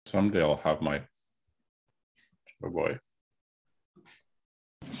Someday I'll have my. Oh boy.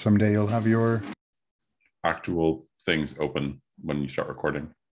 Someday you'll have your. Actual things open when you start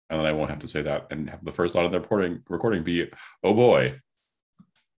recording. And then I won't have to say that and have the first line of the recording be, oh boy.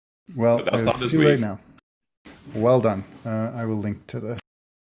 Well, But that's not it's this too late week. now. Well done. I will link to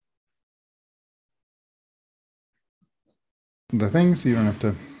the thing so you don't have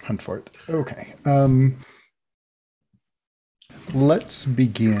to hunt for it. Okay. Let's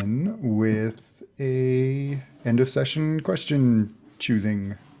begin with a end of session question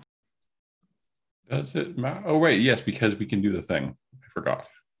choosing. Does it matter? Oh, wait. Yes, because we can do the thing. I forgot.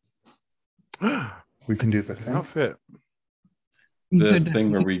 We can do the thing. Outfit. The thing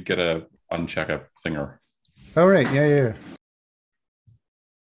where we get a uncheck a thinger. Oh, right. Yeah.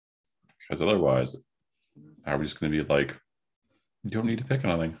 Because otherwise, are we just going to be like, you don't need to pick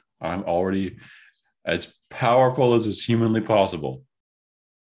anything. I'm already as powerful as is humanly possible.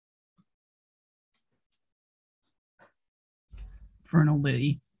 Infernal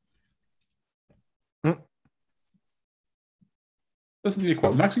Liddy.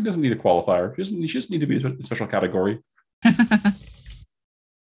 Maxie doesn't need a qualifier. She just need to be a special category.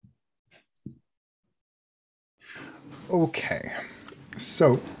 Okay.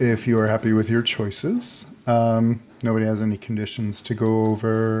 So, if you are happy with your choices, nobody has any conditions to go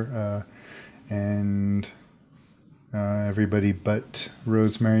over, and everybody but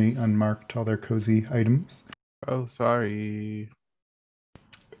Rosemary unmarked all their cozy items. Oh, sorry.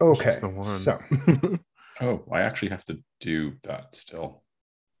 Okay, so. Oh, I actually have to do that still.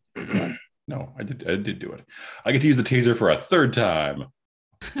 No, I did do it. I get to use the taser for a third time.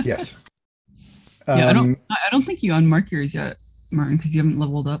 Yes. Yeah, I don't think you unmark yours yet, Martin, because you haven't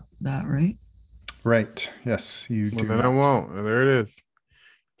leveled up that, right? Right. Yes, you do. Then I won't. There it is.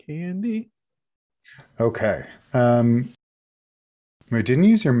 Candy. Okay. Wait, didn't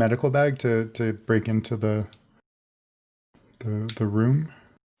you use your medical bag to break into the room?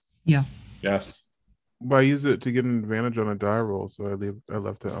 Yeah. Yes. Well, I use it to get an advantage on a die roll, so I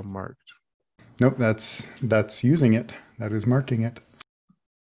left it unmarked. Nope, that's using it. That is marking it.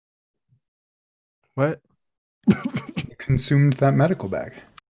 What? You consumed that medical bag.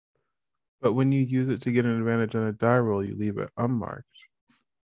 But when you use it to get an advantage on a die roll, you leave it unmarked.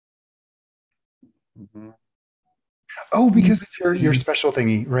 Mm-hmm. Oh, because it's your special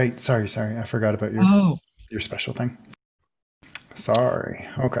thingy. Right. Sorry. I forgot about your special thing. Sorry.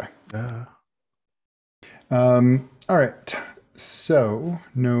 Okay. All right. So,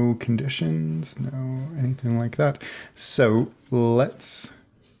 no conditions, no anything like that. So, let's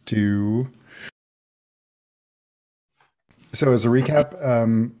do. So, as a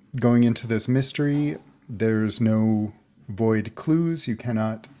recap, going into this mystery, there's no void clues. You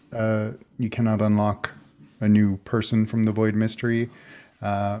cannot unlock a new person from the void mystery.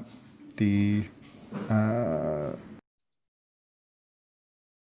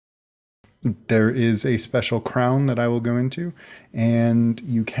 There is a special crown that I will go into, and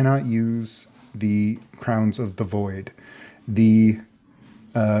you cannot use the crowns of the void.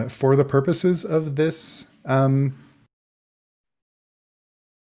 For the purposes of this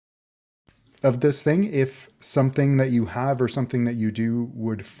thing, if something that you have or something that you do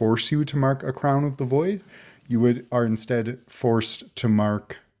would force you to mark a crown of the void, you are instead forced to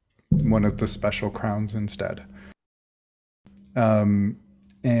mark one of the special crowns instead.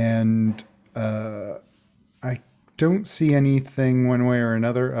 And I don't see anything one way or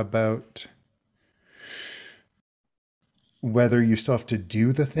another about whether you still have to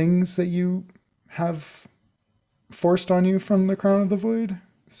do the things that you have forced on you from the Crown of the Void.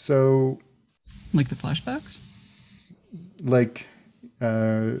 So, like the flashbacks, like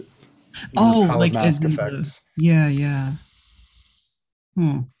like mask effects. Yeah. Yeah,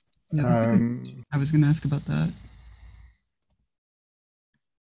 that's good. I was going to ask about that.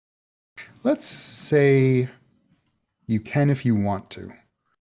 Let's say you can if you want to.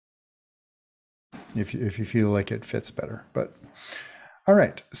 If you feel like it fits better. But all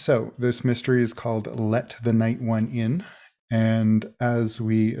right, so this mystery is called Let the Night One In. And as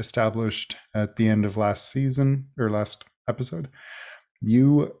we established at the end of last episode,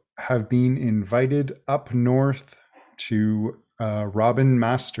 you have been invited up north to Robin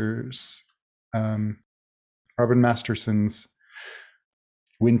Masterson's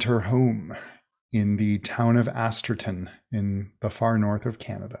winter home in the town of Asterton in the far north of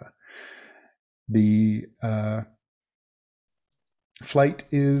Canada. The flight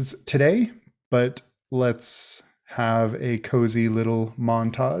is today, but let's have a cozy little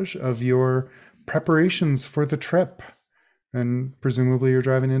montage of your preparations for the trip. And presumably you're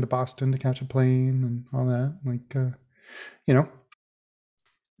driving into Boston to catch a plane and all that. Like,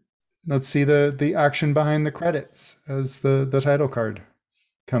 let's see the action behind the credits as the title card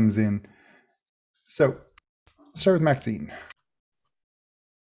comes in. So, start with Maxine.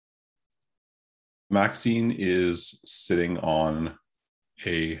 Maxine is sitting on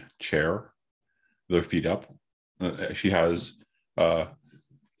a chair, with her feet up. She has a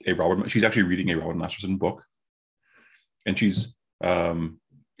Robert. She's actually reading a Robert Masterson book, and she's in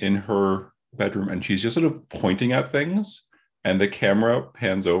her bedroom, and she's just sort of pointing at things. And the camera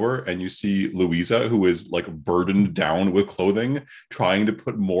pans over, and you see Louisa, who is like burdened down with clothing, trying to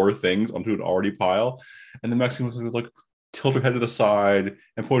put more things onto an already pile. And then Maxine was like tilt her head to the side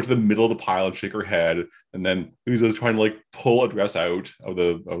and point to the middle of the pile and shake her head. And then Louisa's trying to like pull a dress out of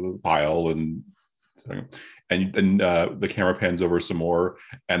the pile, and the camera pans over some more,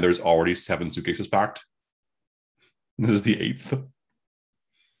 and there's already 7 suitcases packed. This is the 8th.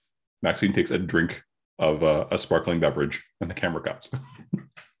 Maxine takes a drink of a sparkling beverage, and the camera cuts.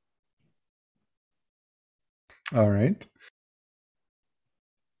 All right.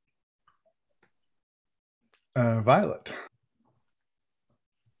 Violet.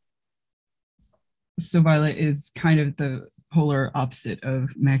 So Violet is kind of the polar opposite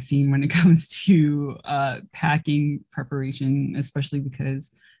of Maxine when it comes to packing preparation, especially because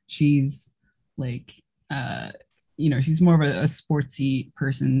she's like, she's more of a sportsy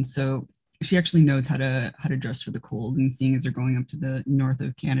person. So she actually knows how to dress for the cold. And seeing as they're going up to the north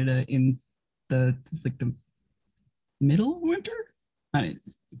of Canada in it's like the middle of winter,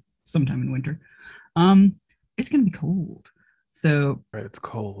 sometime in winter, it's gonna be cold. So Right, it's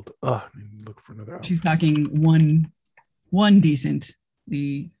cold. Ugh, I need to look for another outfit. she's packing one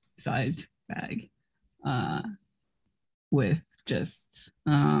decently sized bag, with just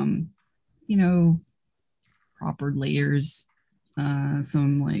proper layers,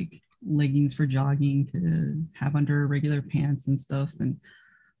 some like leggings for jogging to have under regular pants and stuff. And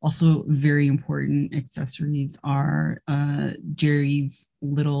also very important accessories are Jerry's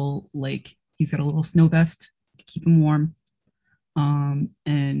little, like, he's got a little snow vest to keep him warm.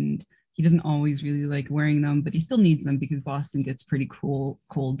 And he doesn't always really like wearing them, but he still needs them because Boston gets pretty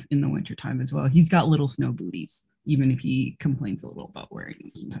cold in the wintertime as well. He's got little snow booties, even if he complains a little about wearing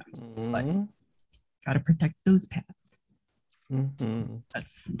them sometimes. But gotta protect those pads.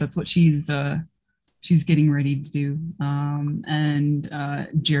 That's what she's getting ready to do. And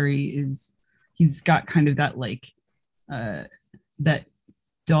Jerry he's got kind of that like that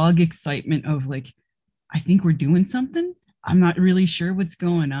dog excitement of like, I think we're doing something. I'm not really sure what's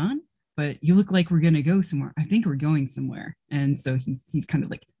going on, but you look like we're gonna go somewhere. I think we're going somewhere. And so he's kind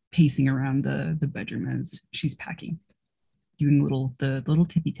of like pacing around the bedroom as she's packing, doing the little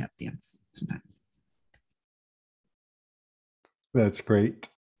tippy tap dance sometimes. That's great.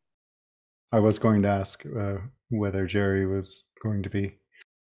 I was going to ask whether Jerry was going to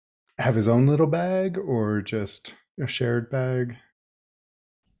have his own little bag or just a shared bag.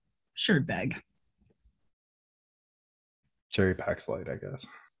 Shared bag. Jerry packs light, I guess.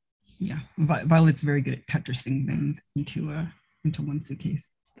 Yeah, Violet's very good at Tetrising things into one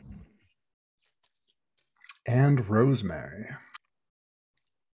suitcase. And Rosemary.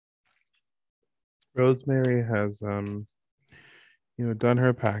 Rosemary has done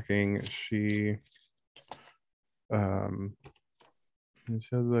her packing. She has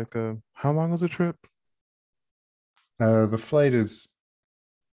like how long is the trip? The flight is.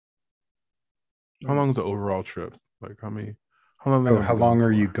 How long is the overall trip? Like how long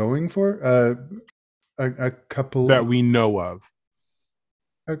are you going for? A couple that we know of.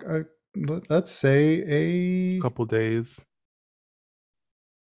 Let's say a couple days.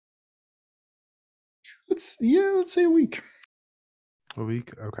 Let's say a week. A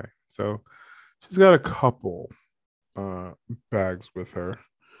week? Okay. So she's got a couple bags with her.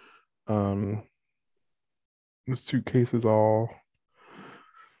 The suitcases all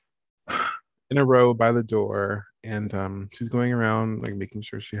in a row by the door, and she's going around like making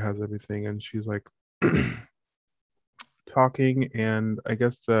sure she has everything, and she's like talking, and I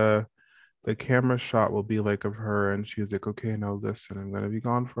guess the camera shot will be like of her, and she's like, okay, now listen, I'm gonna be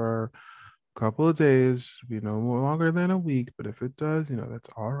gone for a couple of days, more longer than a week, but if it does, that's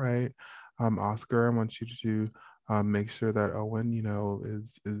all right. Oscar, I want you to make sure that Owen,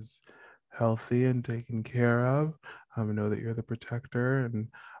 is healthy and taken care of. I know that you're the protector, and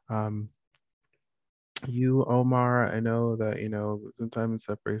you, Omar, I know that, sometimes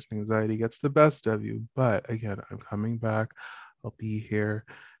separation anxiety gets the best of you, but again, I'm coming back. I'll be here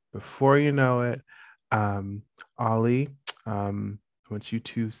before you know it. Ollie, I want you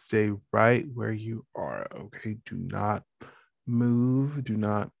to stay right where you are, okay? Do not move. Do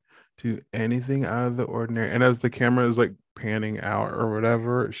not do anything out of the ordinary. And as the camera is like panning out or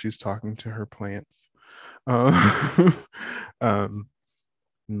whatever, she's talking to her plants. Um,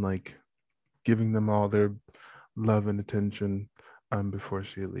 and like giving them all their love and attention before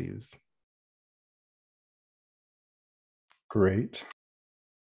she leaves. Great.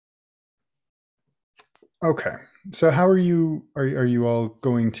 Okay. So how are you are you all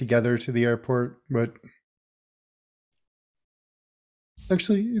going together to the airport? But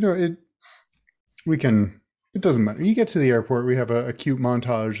actually, it doesn't matter. You get to the airport, we have a cute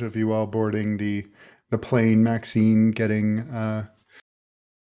montage of you all boarding the plane, Maxine getting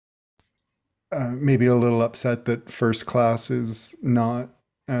maybe a little upset that first class is not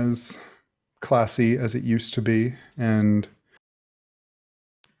as classy as it used to be, and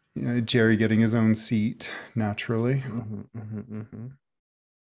Jerry getting his own seat naturally.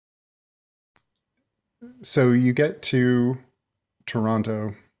 So you get to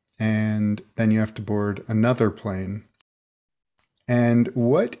Toronto, and then you have to board another plane. And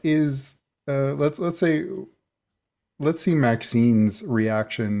what is let's see Maxine's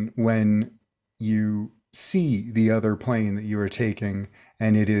reaction when you see the other plane that you are taking,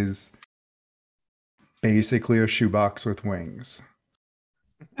 and it is basically a shoebox with wings.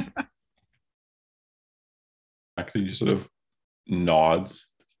 Actually, just sort of nods.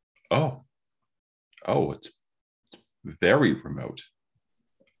 Oh, it's very remote.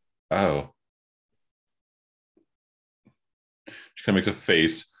 Oh. She kind of makes a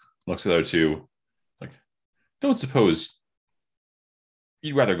face, looks at the other two, like, don't suppose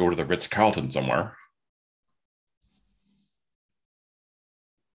you'd rather go to the Ritz-Carlton somewhere.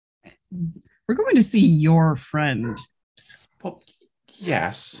 We're going to see your friend. Well,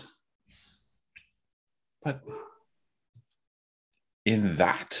 yes. But in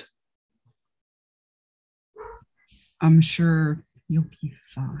that, I'm sure you'll be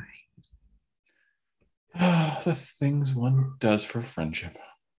fine. the things one does for friendship.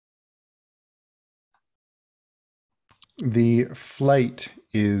 The flight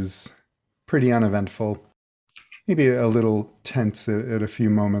is pretty uneventful, maybe a little tense at a few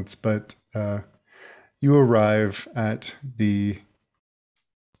moments, but you arrive at the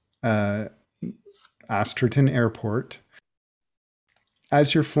Asterton Airport.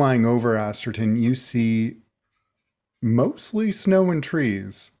 As you're flying over Asterton, you see mostly snow and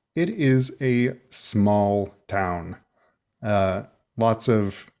trees. It is a small town. Lots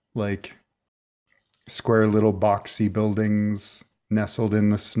of like square little boxy buildings nestled in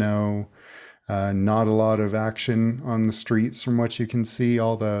the snow. Not a lot of action on the streets from what you can see.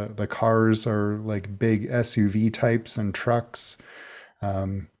 All the cars are like big SUV types and trucks.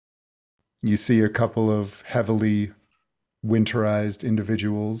 You see a couple of heavily winterized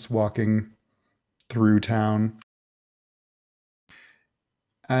individuals walking through town.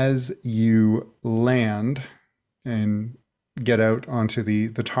 As you land and get out onto the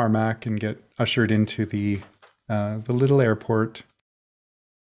tarmac and get ushered into the little airport,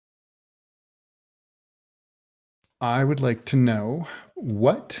 I would like to know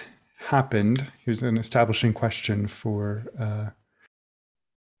what happened. Here's an establishing question for,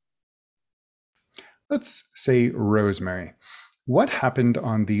 let's say, Rosemary. What happened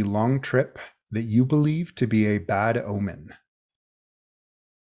on the long trip that you believe to be a bad omen?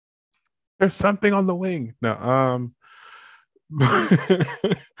 There's something on the wing. No,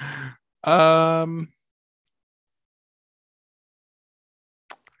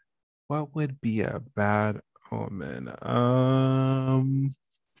 what would be a bad omen?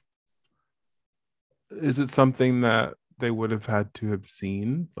 Is it something that they would have had to have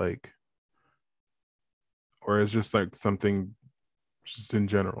seen, like, or is just like something just in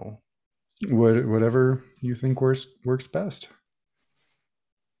general? Whatever you think works best.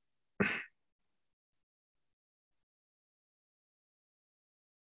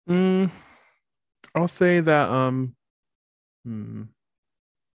 I'll say that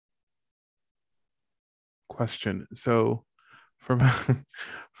question. So from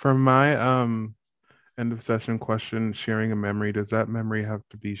from my end of session question, sharing a memory, does that memory have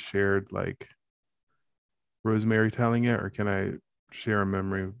to be shared like Rosemary telling it, or can I share a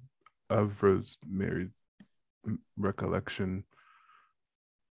memory of Rosemary's recollection?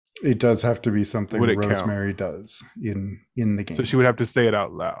 It does have to be something Would it Rosemary does in the game. So she would have to say it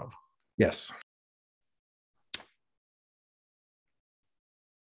out loud. Yes.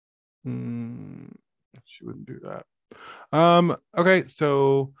 She wouldn't do that. Okay,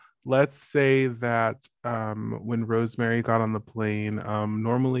 so let's say that when Rosemary got on the plane,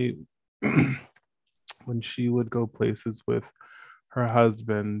 normally when she would go places with her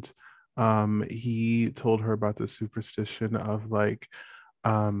husband, he told her about the superstition of like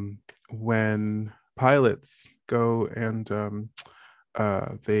when pilots go and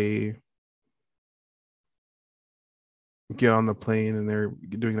they get on the plane and they're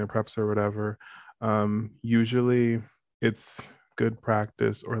doing their preps or whatever, usually it's good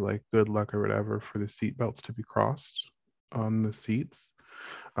practice or like good luck or whatever for the seat belts to be crossed on the seats.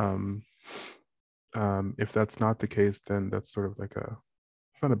 Um, if that's not the case, then that's sort of like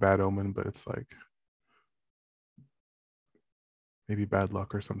it's not a bad omen, but it's like maybe bad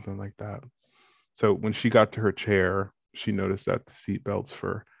luck or something like that. So when she got to her chair, she noticed that the seatbelts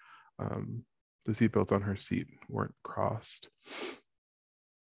the seatbelts on her seat weren't crossed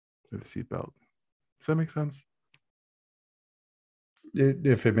with the seatbelt. Does that make sense?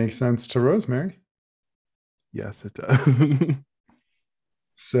 If it makes sense to Rosemary. Yes, it does.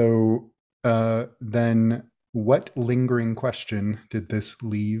 So then what lingering question did this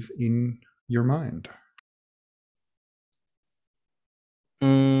leave in your mind?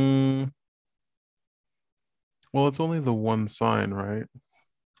 Well, it's only the one sign, right?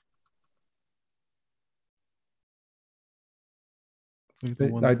 Like the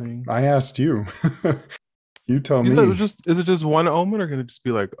one thing. I asked you. You tell You said me. is it just one omen or can it just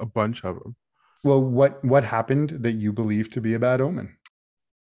be like a bunch of them? Well, what happened that you believe to be a bad omen?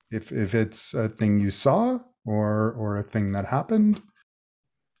 If it's a thing you saw or a thing that happened,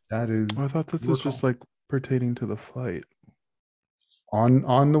 that is. I thought this was just like pertaining to the flight.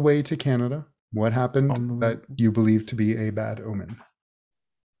 On the way to Canada, what happened that you believe to be a bad omen?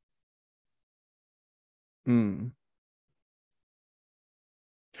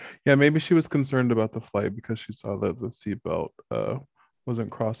 Yeah, maybe she was concerned about the flight because she saw that the seatbelt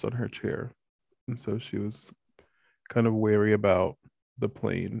wasn't crossed on her chair. And so she was kind of wary about the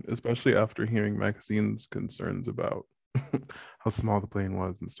plane, especially after hearing Maxine's concerns about how small the plane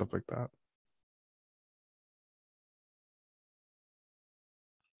was and stuff like that.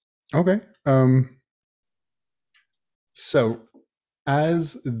 Okay. So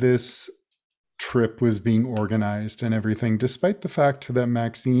as this trip was being organized and everything, despite the fact that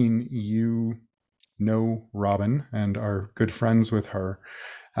Maxine, you know Robin and are good friends with her,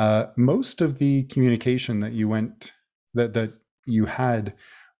 most of the communication that you had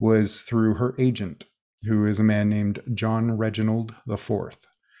was through her agent, who is a man named John Reginald IV.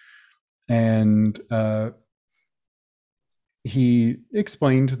 And he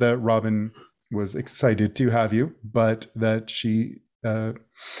explained that Robin was excited to have you, but that she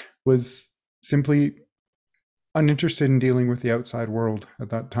was simply uninterested in dealing with the outside world at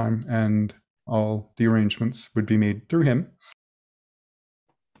that time, and all the arrangements would be made through him.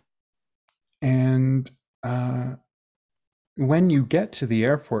 And when you get to the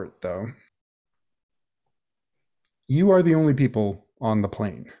airport, though, you are the only people on the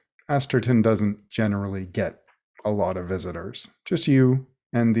plane. Asterton doesn't generally get a lot of visitors. Just you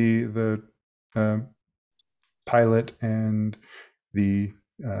and the pilot and the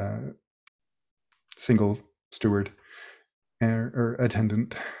single steward or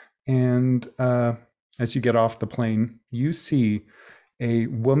attendant. And as you get off the plane, you see a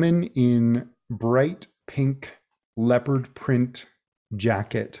woman in bright pink leopard print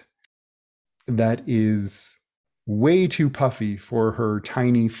jacket that is way too puffy for her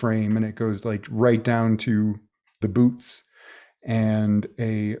tiny frame, and it goes like right down to the boots, and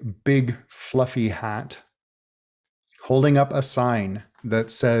a big fluffy hat, holding up a sign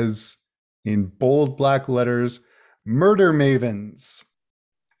that says in bold black letters, "Murder Mavens."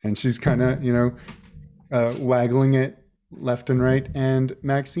 And she's kind of, waggling it left and right. And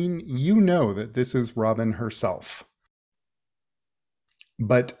Maxine, you know that this is Robin herself.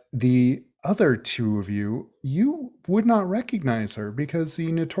 But the other two of you would not recognize her because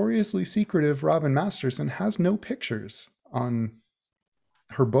the notoriously secretive Robin Masterson has no pictures on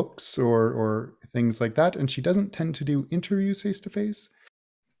her books or things like that. And she doesn't tend to do interviews face to face.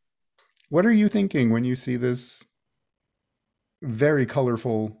 What are you thinking when you see this very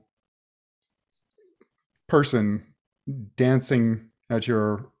colorful person dancing at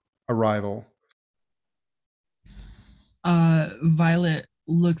your arrival? Violet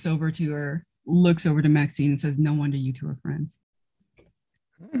looks over to Maxine and says, "No wonder you two are friends."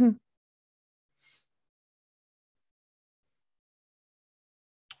 Mm-hmm.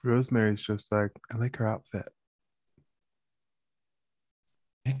 Rosemary's just like, I like her outfit.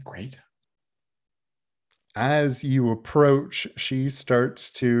 Great. As you approach, she starts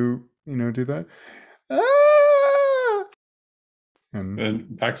to, do that. Ah!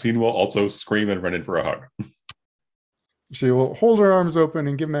 And Maxine will also scream and run in for a hug. She will hold her arms open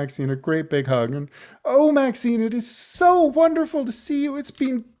and give Maxine a great big hug. And, "Oh, Maxine, it is so wonderful to see you. It's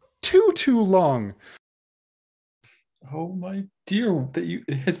been too long." Oh my dear, it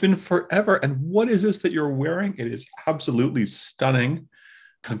has been forever. And what is this that you're wearing? It is absolutely stunning.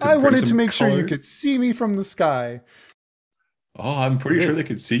 And to I bring wanted to some make sure you color. could see me from the sky. Oh, I'm pretty sure they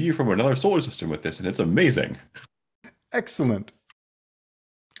could see you from another solar system with this, and it's amazing. Excellent.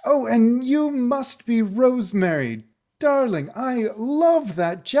 Oh, and you must be Rosemary. Darling, I love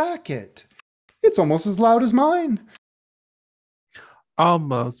that jacket. It's almost as loud as mine.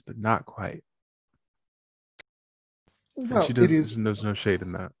 Almost, but not quite. And she Well, it is doesn't. There's no shade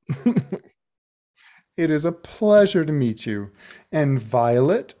in that. it is a pleasure to meet you. And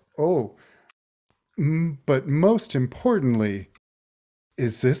Violet, oh, but most importantly,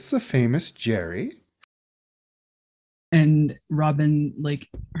 is this the famous Jerry? And Robin, like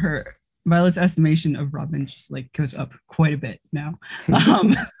her Violet's estimation of Robin just like goes up quite a bit now.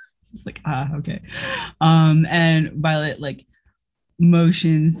 Um, it's like, okay. And Violet like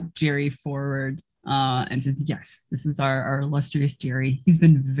motions Jerry forward and says, yes, this is our illustrious Jerry. He's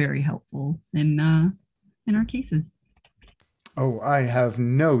been very helpful in our cases. Oh, I have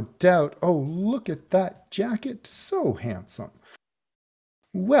no doubt. Oh, look at that jacket. So handsome.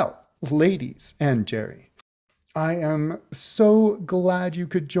 Well, ladies and Jerry, I am so glad you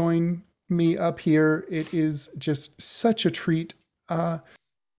could join me up here. It is just such a treat. I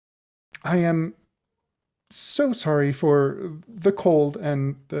am so sorry for the cold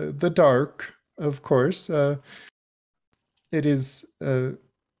and the dark, of course. It is,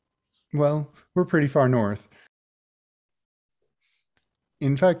 well, we're pretty far north.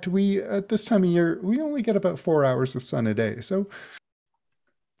 In fact, we, at this time of year, we only get about 4 hours of sun a day. So,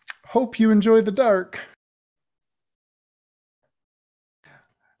 hope you enjoy the dark.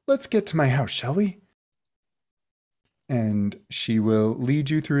 Let's get to my house, shall we? And she will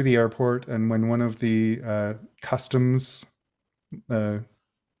lead you through the airport. And when one of the customs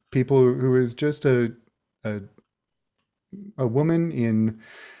people who is just a woman in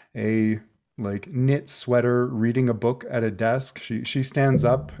a like knit sweater reading a book at a desk, she stands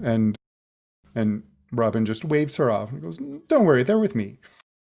up and Robin just waves her off and goes, "Don't worry, they're with me."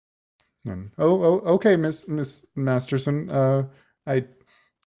 And okay, Miss Masterson. I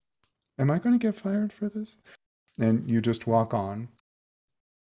am I going to get fired for this? And you just walk on.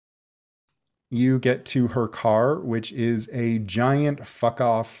 You get to her car, which is a giant fuck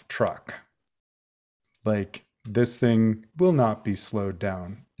off truck. Like, this thing will not be slowed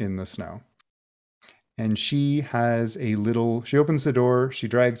down in the snow. And she opens the door, she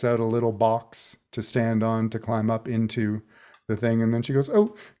drags out a little box to stand on to climb up into the thing. And then she goes,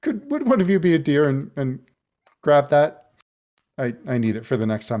 "Oh, would one of you be a dear and grab that? I need it for the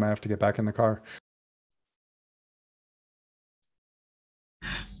next time I have to get back in the car."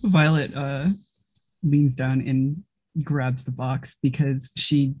 Violet leans down and grabs the box because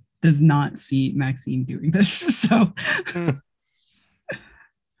she does not see Maxine doing this. So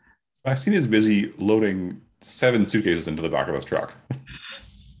Maxine is busy loading 7 suitcases into the back of this truck.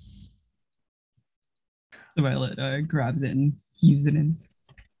 Violet grabs it and heaves it in.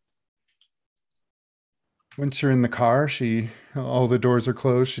 Once you're in the car, all the doors are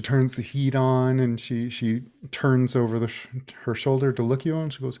closed. She turns the heat on and she turns over her shoulder to look you on.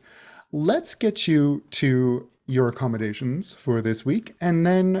 She goes, "Let's get you to your accommodations for this week. And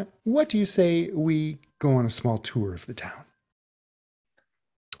then what do you say we go on a small tour of the town?"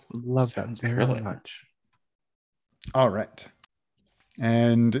 Love Sounds that very thrilling. much. All right.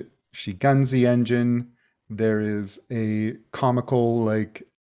 And she guns the engine. There is a comical, like,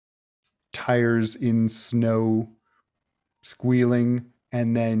 tires in snow squealing,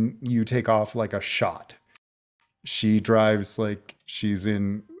 and then you take off like a shot. She drives like she's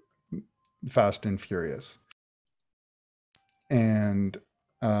in Fast and Furious and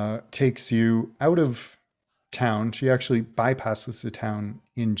takes you out of town. She actually bypasses the town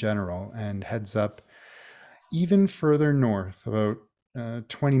in general and heads up even further north, about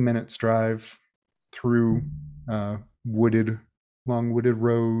 20 minutes drive through long wooded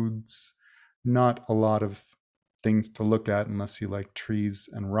roads. Not a lot of things to look at unless you like trees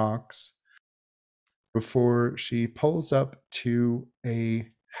and rocks, before she pulls up to a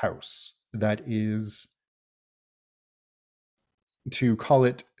house that is, to call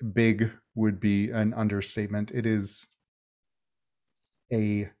it big would be an understatement. It is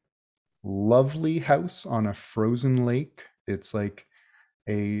a lovely house on a frozen lake. It's like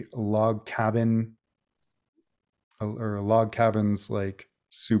a log cabin, or a log cabin's like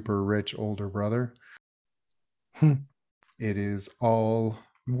super rich older brother. It is all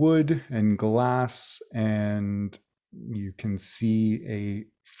wood and glass, and you can see a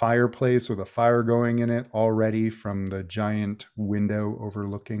fireplace with a fire going in it already from the giant window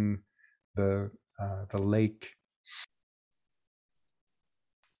overlooking the lake.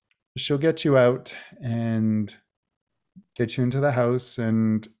 she'll get you out and get you into the house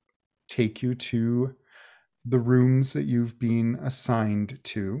and take you to the rooms that you've been assigned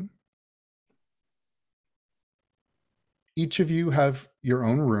to. Each of you have your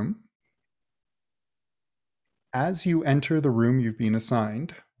own room. As you enter the room you've been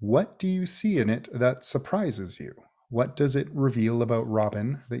assigned, what do you see in it that surprises you? What does it reveal about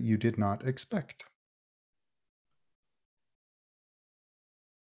Robin that you did not expect?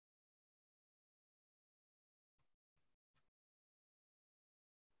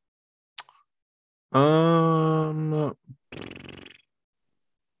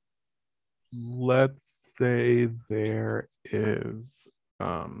 Let's say there is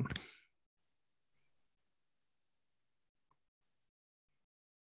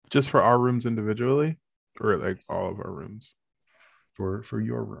just for our rooms individually, or like all of our rooms? For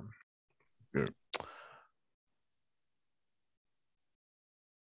your room. Yeah.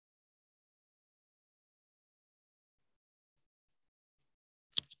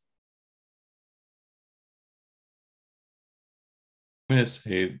 I'm going to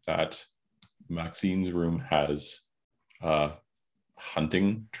say that Maxine's room has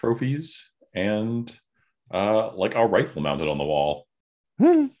hunting trophies and like a rifle mounted on the wall.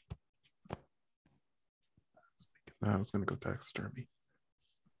 I was gonna go taxidermy.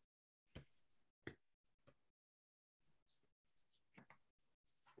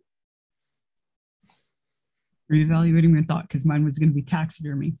 Reevaluating my thought because mine was going to be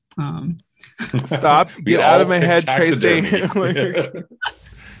taxidermy. Stop! We Get out of all my picked head, Tracy. taxidermy.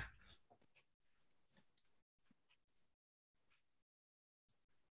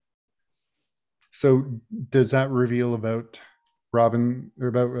 So does that reveal about Robin, or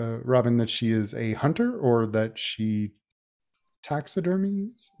about Robin, that she is a hunter, or that she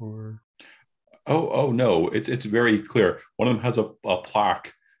taxidermies, or? Oh no, it's very clear. One of them has a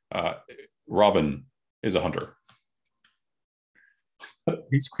plaque. Robin is a hunter. The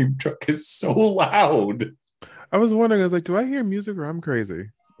ice cream truck is so loud. I was wondering, I was like, do I hear music or I'm crazy?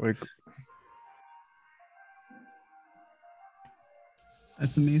 Like,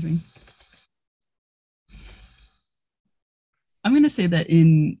 That's amazing. I'm going to say that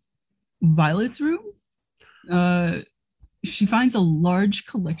in Violet's room, she finds a large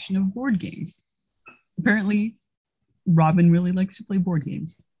collection of board games. Apparently, Robin really likes to play board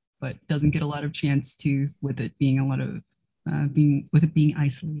games, but doesn't get a lot of chance to, with it being a lot of being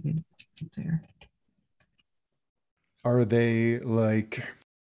isolated there. Are they like,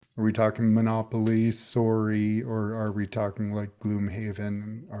 are we talking Monopoly, Sorry, or are we talking like Gloomhaven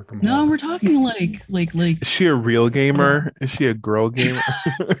and Arkham No, Horror? we're talking like is she a real gamer? Is she a girl gamer?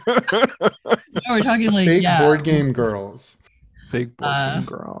 no, we're talking like Fake board game girls. Fake board game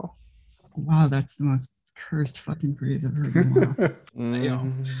girl. Wow, that's the most cursed fucking phrase I've heard in a while.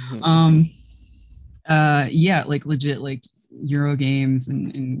 Mhm. Yeah, like legit like Euro games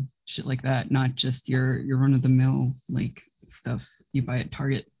and shit like that, not just your run of the mill like stuff you buy at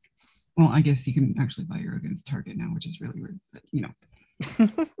Target. Well, I guess you can actually buy Euro games at Target now, which is really weird, but you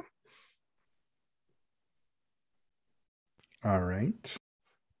know. All right.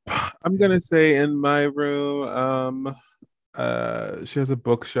 I'm gonna say in my room, she has a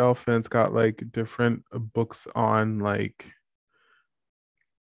bookshelf and it's got like different books on like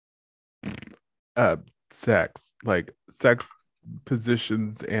uh sex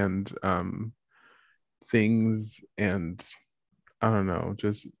positions and things, and I don't know,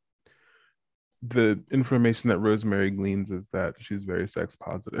 just the information that Rosemary gleans is that she's very sex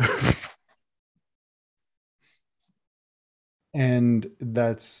positive. And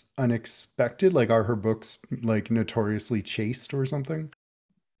that's unexpected. Like, are her books like notoriously chaste or something?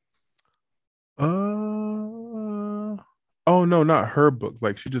 Oh no, not her book.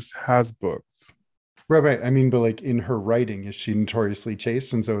 Like she just has books. Right, right. I mean, but like in her writing, is she notoriously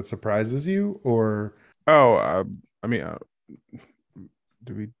chaste and so it surprises you? Or Oh, I mean,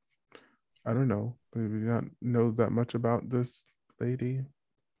 do we? I don't know. Do we not know that much about this lady?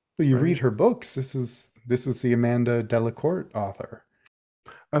 well, you read Right? her books. This is the Amanda Delacorte author.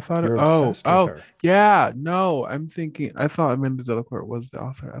 I thought. You're Oh, obsessed with oh, her. yeah. No, I'm thinking. I thought Amanda Delacorte was the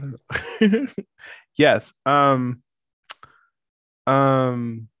author. I don't know. Yes. Um.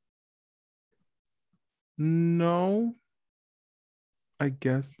 No, I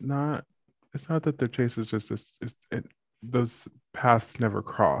guess not. It's not that their chase is just this. Those paths never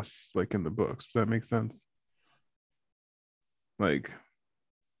cross, like in the books. Does that make sense? Like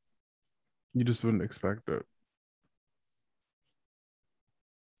you just wouldn't expect it.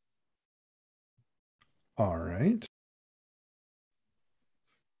 All right.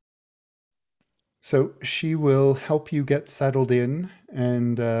 So she will help you get settled in,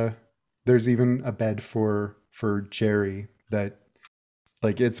 and there's even a bed for Jerry that,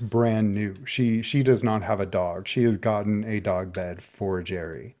 like, it's brand new. She does not have a dog. She has gotten a dog bed for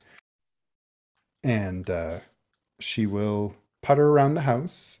Jerry, and she will putter around the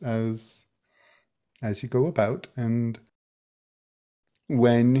house as you go about. And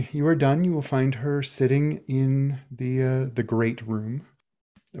when you are done, you will find her sitting in the great room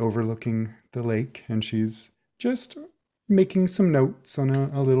overlooking the lake, and she's just making some notes on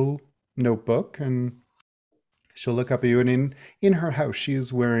a little notebook. And she'll look up at you, and in her house she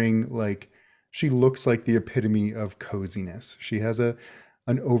is wearing, like, she looks like the epitome of coziness. She has an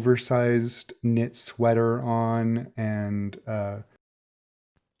oversized knit sweater on, and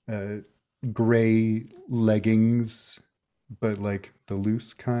gray leggings, but like the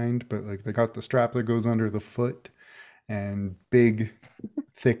loose kind, but like they got the strap that goes under the foot, and big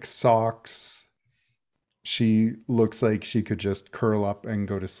thick socks. She looks like she could just curl up and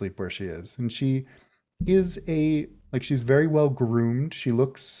go to sleep where she is. And she is she's very well groomed. She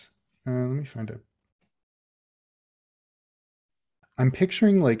looks, let me find it. I'm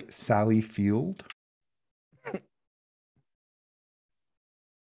picturing like Sally Field.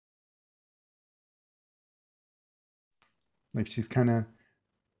 Like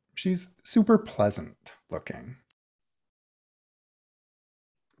she's super pleasant looking.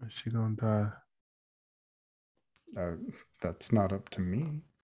 Is she gonna die? That's not up to me.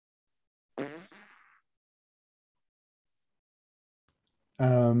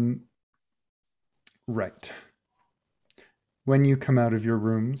 Right. When you come out of your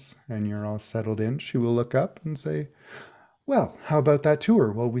rooms and you're all settled in, she will look up and say, "Well, how about that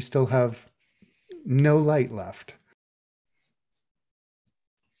tour? Well, we still have no light left."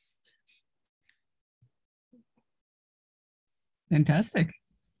 Fantastic.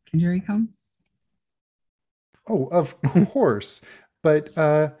 Can Jerry come? Oh, of course. But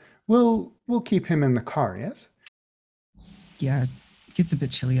we'll keep him in the car, yes? Yeah, it gets a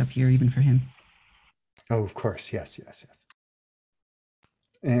bit chilly up here even for him. Oh, of course. Yes.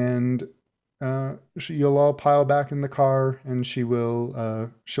 And you'll all pile back in the car, and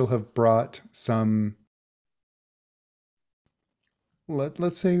she'll have brought some,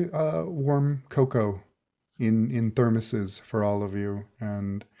 let's say, warm cocoa in thermoses for all of you,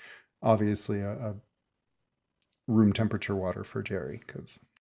 and obviously a room temperature water for Jerry, because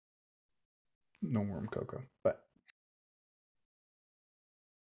no warm cocoa. But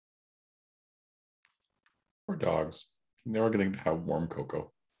Poor dogs. They were getting to have warm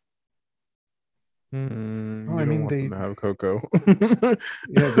cocoa. well, You I don't mean, want them to have cocoa.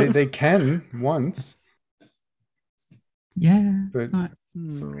 yeah, they can once, Yeah, but not.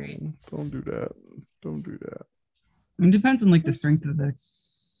 No, don't do that. Don't do that. It depends on like the Yes. strength of the Yeah.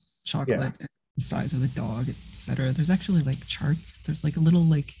 chocolate, and the size of the dog, etc. There's actually like charts. There's like a little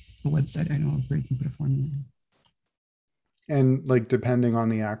like a website I know of where you can put a formula in. And like depending on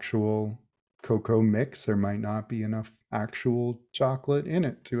the actual cocoa mix, there might not be enough actual chocolate in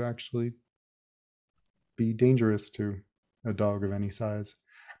it to actually be dangerous to a dog of any size.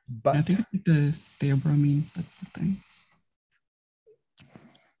 And I But think it's like the theobromine. That's the thing.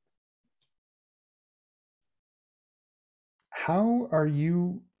 how are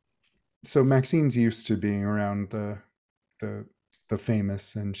you? So Maxine's used to being around the the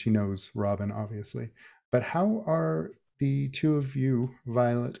famous, and she knows Robin, obviously. But how are the two of you,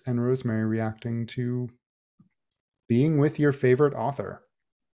 Violet and Rosemary, reacting to being with your favorite author,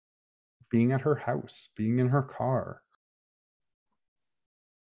 being at her house, being in her car?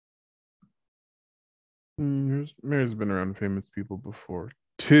 Mary's been around famous people before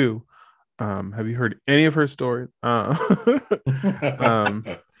too. Have you heard any of her stories? Um,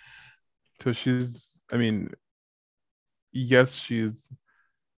 so she's, I mean, yes, she's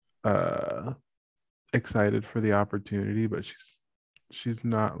excited for the opportunity, but she's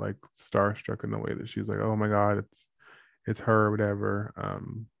not like starstruck in the way that she's like, oh my god, it's her or whatever.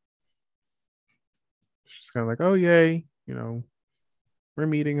 She's kind of like, oh yay, we're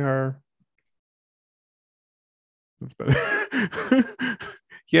meeting her. That's better.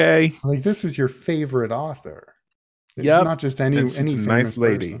 Yay. Like, this is your favorite author. It's Yep. not just And any she's a famous nice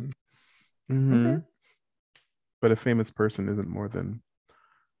lady. person. Mm-hmm. Okay. But a famous person isn't more than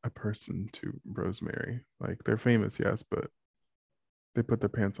a person to Rosemary. Like, they're famous, yes, but they put their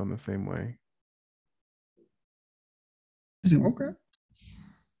pants on the same way. Okay.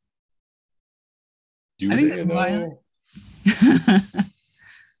 Do I think they Violet. though?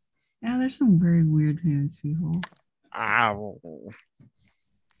 Yeah, there's some very weird famous people. Ow.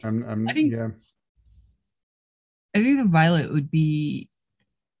 I think yeah. I think the Violet would be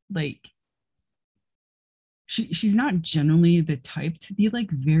like she's not generally the type to be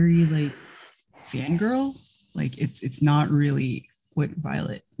like very like fangirl. Like it's not really what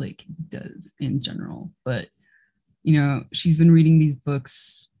Violet like does in general. But she's been reading these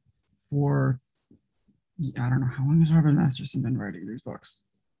books for, I don't know, how long has Robert Masterson been writing these books?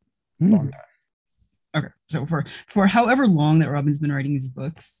 Long time. Okay, so for however long that Robin's been writing these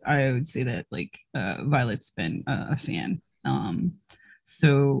books, I would say that like Violet's been a fan.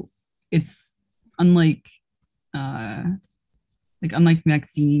 So it's unlike uh unlike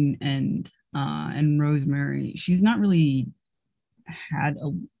Maxine and Rosemary, she's not really had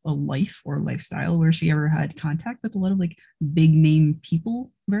a life or lifestyle where she ever had contact with a lot of like big name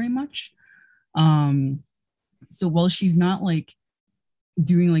people very much. So while she's not like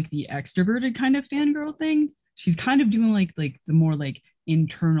doing like the extroverted kind of fangirl thing, she's kind of doing like the more like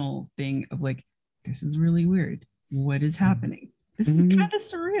internal thing of like, this is really weird. What is happening? This is kind of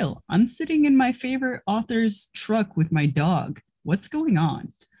surreal. I'm sitting in my favorite author's truck with my dog. What's going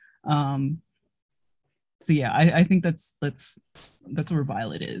on? So yeah, I think that's where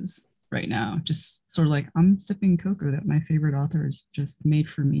Violet is right now. Just sort of like, I'm sipping cocoa that my favorite author has just made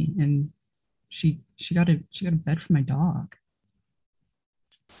for me, and she got a bed for my dog.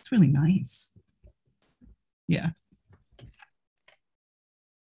 It's really nice. Yeah.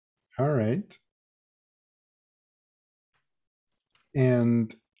 All right.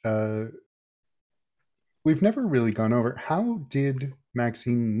 And we've never really gone over, how did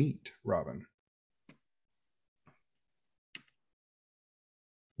Maxine meet Robin?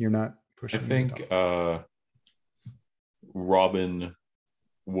 You're not pushing. I think Robin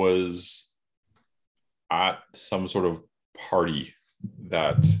was at some sort of party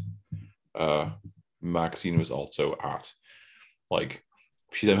that Maxine was also at. Like,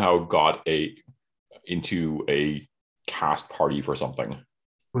 she somehow got into a cast party for something.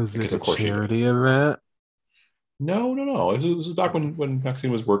 Was it a charity event? No. This is back when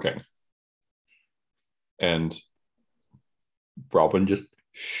Maxine was working. And Robin just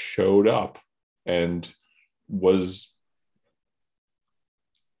showed up and was...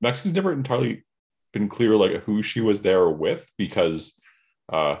 Maxine's never entirely been clear like who she was there with, because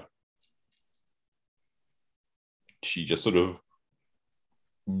she just sort of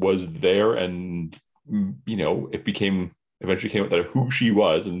was there, and it eventually came out that who she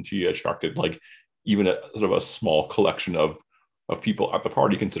was, and she attracted like even a sort of a small collection of people at the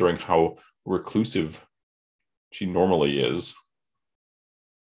party, considering how reclusive she normally is.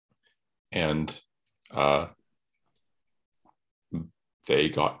 And they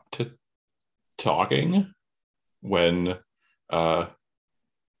got to talking when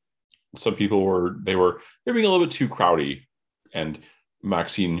some people were being a little bit too crowdy, and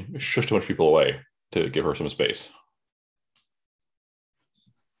Maxine shushed a bunch of people away to give her some space.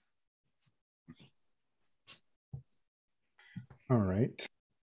 All right.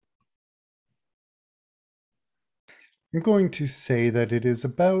 I'm going to say that it is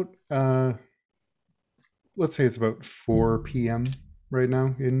about, let's say it's about 4 p.m. right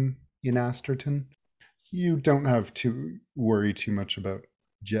now in Asterton. You don't have to worry too much about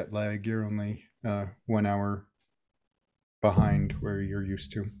jet lag. You're only 1 hour behind where you're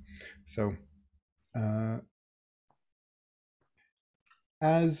used to. So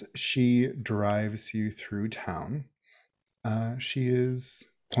as she drives you through town, she is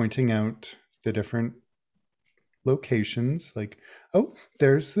pointing out the different locations, like, oh,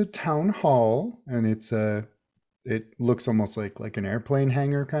 there's the town hall, and it looks almost like an airplane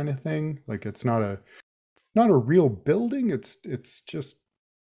hangar kind of thing. Like, it's not a real building. It's just,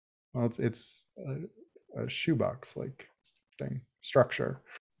 well, it's a shoebox like thing, structure.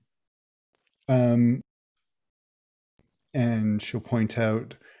 And she'll point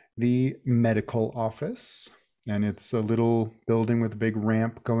out the medical office, and it's a little building with a big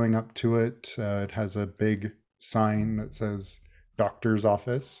ramp going up to it. It has a big sign that says doctor's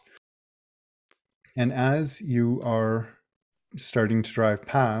office. And as you are starting to drive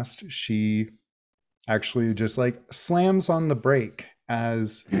past, she actually just like slams on the brake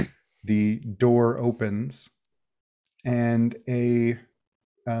as the door opens, and a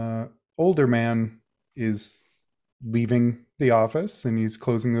older man is leaving the office, and he's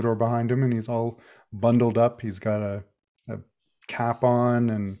closing the door behind him, and he's all bundled up. He's got a cap on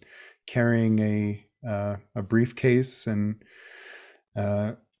and carrying a briefcase. And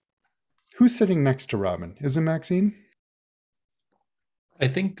who's sitting next to Robin? Is it Maxine? I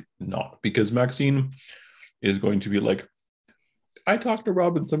think not, because Maxine is going to be like, I talk to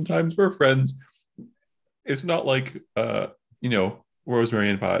Robin sometimes, we're friends. It's not like Rosemary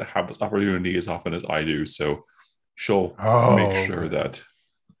and Violet have this opportunity as often as I do, so she'll make sure that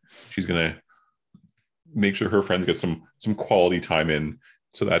she's gonna make sure her friends get some quality time in,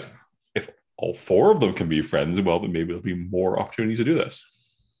 so that if all four of them can be friends, well, then maybe there'll be more opportunities to do this.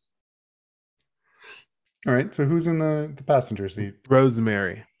 All right. So who's in the passenger seat?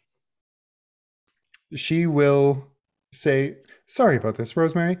 Rosemary. She will say, "Sorry about this,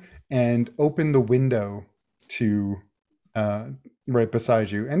 Rosemary," and open the window to right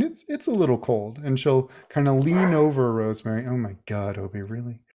beside you. And it's a little cold, and she'll kind of lean over Rosemary. Oh my God, Obi,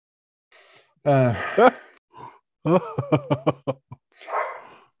 really?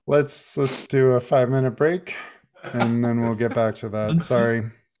 Let's do a 5-minute break, and then we'll get back to that. Sorry.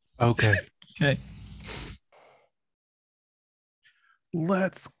 Okay. Okay.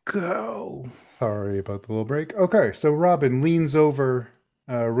 Let's go. Sorry about the little break. Okay, so Robin leans over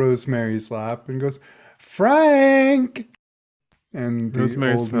Rosemary's lap and goes, "Frank!" And the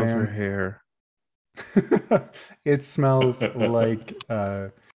Rosemary old smells her man, hair. it smells like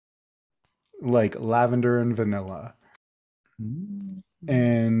lavender and vanilla.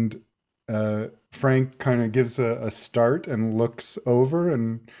 And Frank kind of gives a start and looks over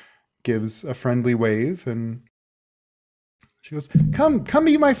and gives a friendly wave, and she goes, come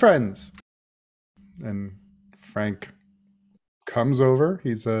be my friends." And Frank comes over.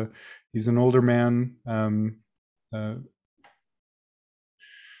 He's an older man,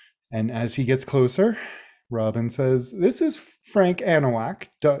 and as he gets closer, Robin says, "This is Frank Anowak,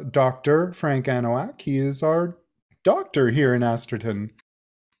 Dr. Frank Anowak. He is our doctor here in Asterton."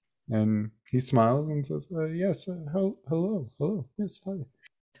 And he smiles and says, "Yes, hello, yes, hi."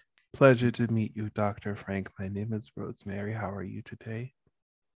 Pleasure to meet you, Dr. Frank. My name is Rosemary. How are you today?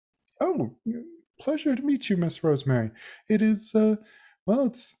 "Oh, pleasure to meet you, Miss Rosemary. It is, well,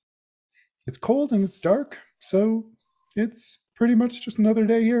 it's cold and it's dark, so it's pretty much just another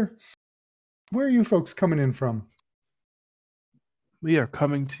day here. Where are you folks coming in from?" We are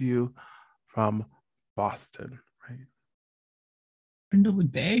coming to you from Boston, right?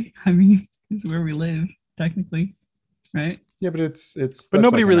 Brindlewood Bay. I mean, is where we live technically, right? Yeah, but it's But that's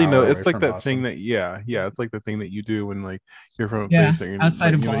nobody like an really hour knows. away It's like from that Boston. thing that it's like the thing that you do when like you're from a Yeah, place that you're outside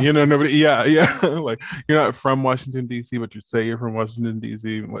like, of you know Boston. nobody. Yeah. Like you're not from Washington D.C., but you say you're from Washington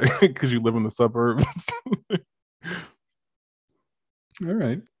D.C. like because you live in the suburbs. All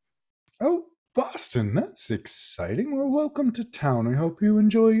right. Oh, Boston, that's exciting. Well, welcome to town. I hope you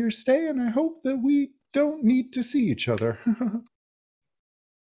enjoy your stay, and I hope that we don't need to see each other.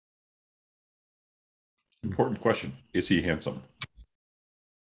 Important question: is he handsome?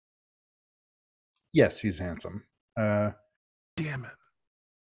 Yes, he's handsome. Damn it!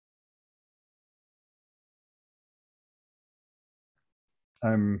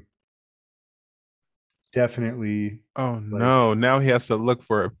 I'm definitely Oh like, no! Now he has to look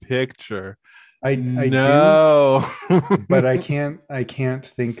for a picture. I No. do, but I can't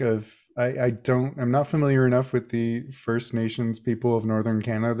think of I'm not familiar enough with the First Nations people of Northern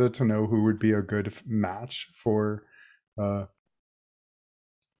Canada to know who would be a good match for uh,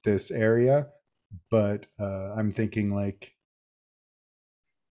 this area. But I'm thinking like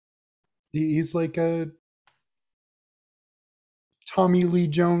he's like a Tommy Lee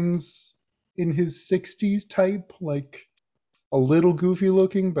Jones in his 60s type, like a little goofy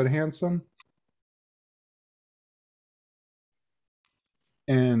looking but handsome.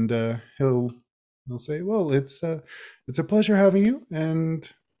 And he'll say, "Well, it's a pleasure having you, and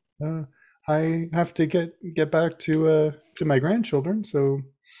I have to get back to my grandchildren, so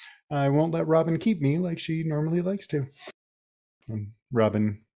I won't let Robin keep me like she normally likes to." And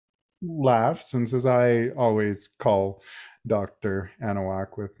Robin laughs and says, "I always call Dr.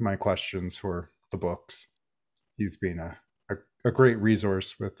 Anawak with my questions for the books. He's been a great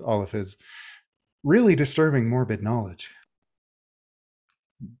resource with all of his really disturbing morbid knowledge."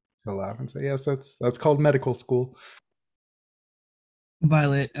 He'll laugh and say, "Yes, that's called medical school."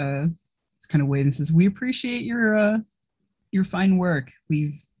 Violet it's kind of wave and says, "We appreciate your fine work.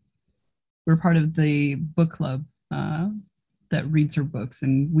 We're part of the book club that reads her books,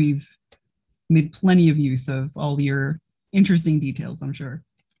 and we've made plenty of use of all your interesting details, I'm sure."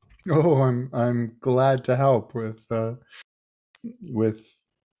 Oh, I'm glad to help with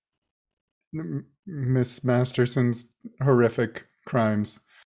Miss Masterson's horrific crimes.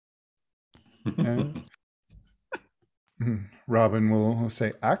 Uh, Robin will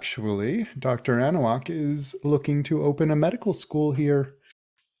say, "Actually, Dr. Anawak is looking to open a medical school here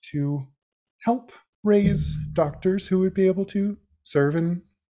to help raise doctors who would be able to serve in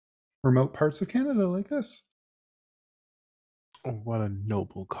remote parts of Canada like this." What a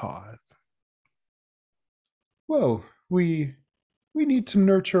noble cause. "Well, we need to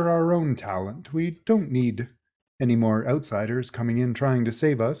nurture our own talent. We don't need any more outsiders coming in trying to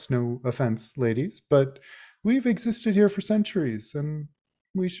save us. No offense, ladies, but we've existed here for centuries, and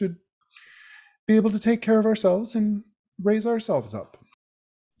we should be able to take care of ourselves and raise ourselves up.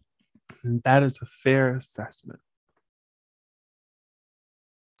 And that is a fair assessment.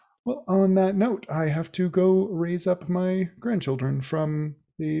 Well, on that note, I have to go raise up my grandchildren from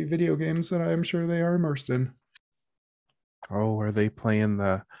the video games that I am sure they are immersed in. Oh, are they playing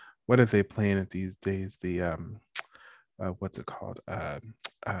what are they playing at these days? The what's it called?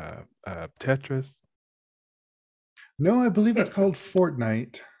 Tetris? No, I believe it's called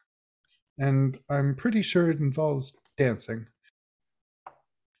Fortnite, and I'm pretty sure it involves dancing.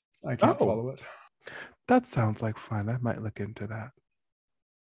 I can't follow it. That sounds like fun. I might look into that.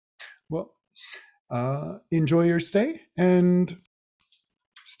 Well, enjoy your stay and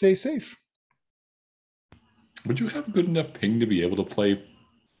stay safe. Would you have good enough ping to be able to play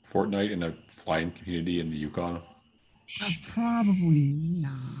Fortnite in a flying community in the Yukon? Probably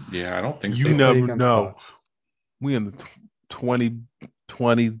not. Yeah, I don't think You so. never know. Bots. We in the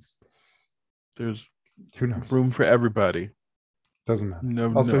 2020s. There's Who knows? room for everybody. Doesn't matter.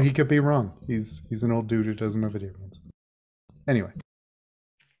 Never Also, know. he could be wrong. He's an old dude who doesn't know video games. Anyway,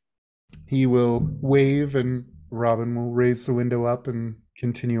 he will wave, and Robin will raise the window up and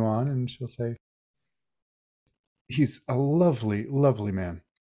continue on, and she'll say, "He's a lovely, lovely man.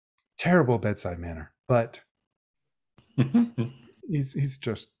 Terrible bedside manner, but he's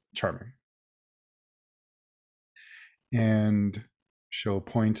just charming." And she'll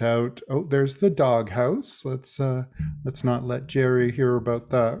point out, "Oh, there's the doghouse. Let's not let Jerry hear about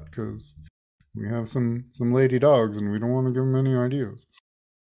that, because we have some lady dogs and we don't want to give him any ideas."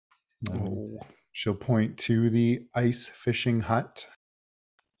 She'll point to the ice fishing hut.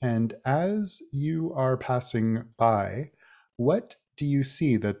 And as you are passing by, what do you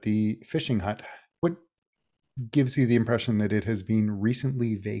see that the fishing hut, what gives you the impression that it has been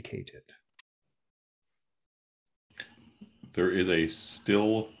recently vacated? There is a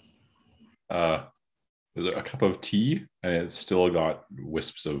still there's a cup of tea, and it's still got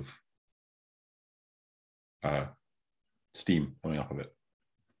wisps of steam coming off of it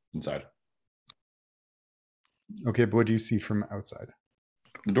inside. Okay, but what do you see from outside?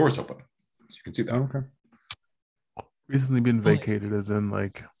 The door's open, so you can see that. Oh, okay. Recently been vacated, as in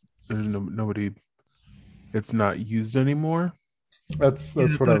like there's nobody. It's not used anymore. That's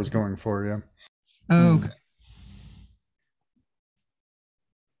what I was going for. Yeah. Oh, okay.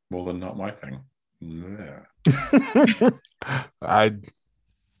 Well, then not my thing. Yeah.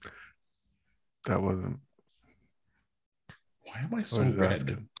 That wasn't. Why am I so red?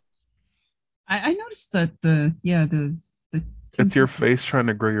 Asking. I noticed that the It's your face trying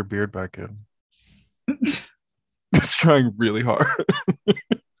to grow your beard back in. It's trying really hard.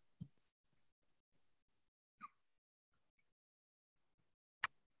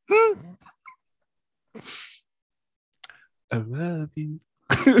 I love you.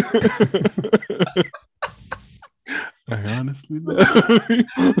 I honestly love you.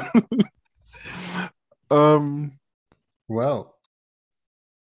 Well.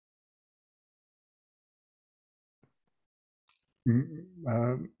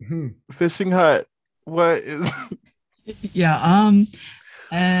 Fishing hut. What is? Yeah. On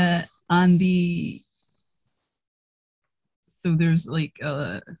the. So there's like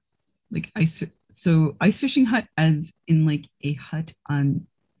ice. So ice fishing hut, as in like a hut on,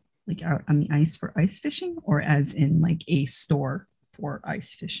 like out on the ice for ice fishing, or as in like a store for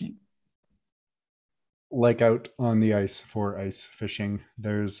ice fishing. Like out on the ice for ice fishing,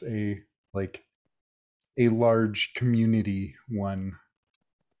 there's a large community one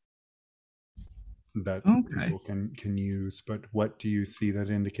that people can use. But what do you see that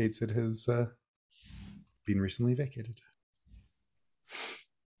indicates it has been recently vacated?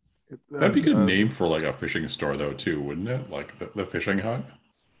 That'd be a good name for like a fishing store, though, too, wouldn't it? Like the fishing hut.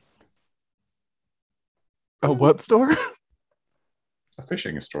 A what store? A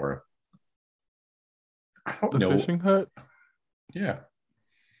fishing store. I don't The know. fishing hut? Yeah.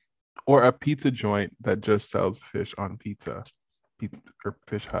 Or a pizza joint that just sells fish on pizza. Or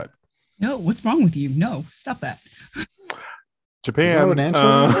fish hut. No, what's wrong with you? No, stop that. Japan. Is that what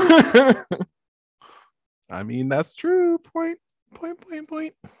anchovies are? I mean, that's true. Point.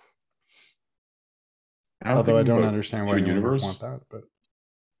 Although I don't understand why anyone would want that. But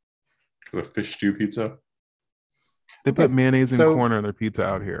the fish stew pizza. They put mayonnaise and corn on their pizza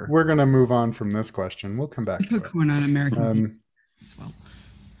out here. We're gonna move on from this question. We'll come back to it. Corn on American as well.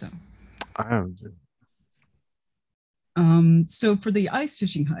 So I don't know. So for the ice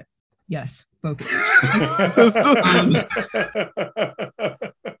fishing hut, yes, focus.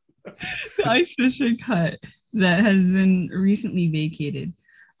 The ice fishing hut that has been recently vacated.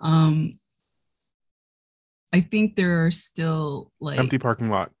 Um, I think there are still Empty like parking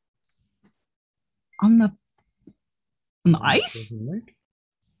lot. on the ice. Like,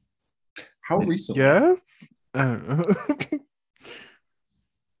 How recently? Yes. I don't know.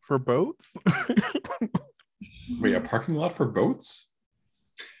 For boats. Wait, a parking lot for boats?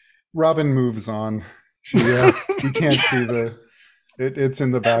 Robin moves on. She, you can't see it's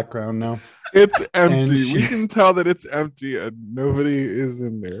in the background now. It's And empty. We she, can tell that it's empty and nobody is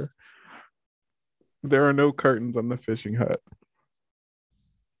in there. There are no curtains on the fishing hut.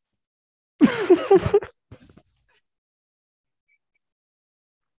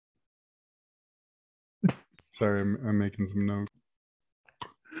 sorry, I'm making some notes.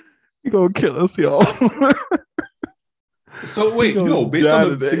 You gonna kill us, y'all. So wait, no, based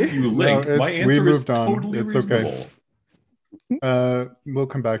on the thing you linked, my We answer is moved on. totally It's reasonable. okay. We'll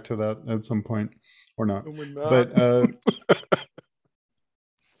come back to that at some point, or not. No, we're not. But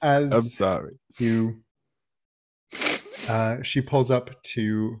I'm as sorry. she pulls up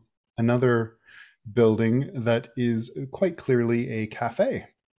to another building that is quite clearly a cafe,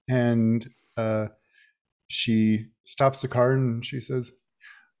 and she stops the car and she says,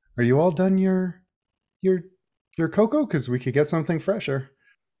 "Are you all done your your cocoa? Because we could get something fresher."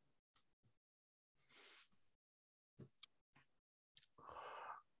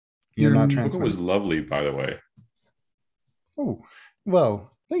 You're not Coco was transmitting. lovely, by the way. Oh,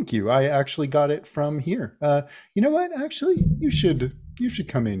 well, thank you. I actually got it from here. You know what? Actually, you should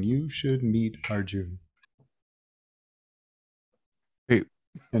come in. You should meet Arjun. Hey.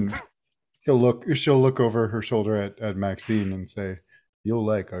 And she'll look over her shoulder at Maxine and say, "You'll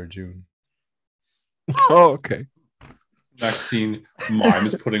like Arjun." Oh, okay. Maxine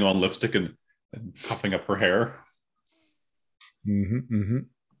mimes putting on lipstick and puffing up her hair. Mm-hmm, mm-hmm.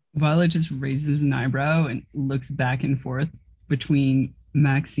 Violet just raises an eyebrow and looks back and forth between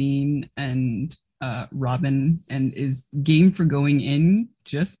Maxine and Robin and is game for going in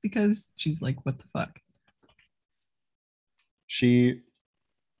just because she's like, what the fuck? She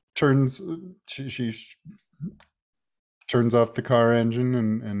turns she turns off the car engine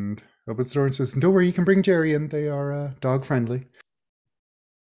and opens the door and says, "Don't worry, you can bring Jerry in. They are dog friendly."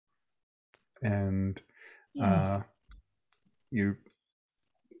 And you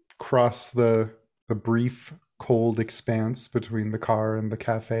cross the brief cold expanse between the car and the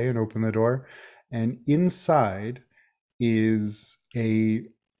cafe and open the door, and inside is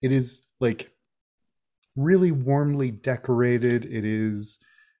it is like really warmly decorated.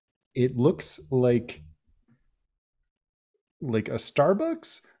 It looks like a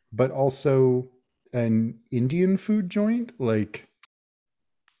Starbucks, but also an Indian food joint. Like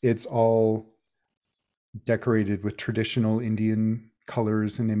it's all decorated with traditional Indian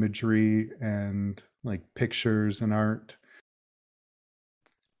colors and imagery and like pictures and art.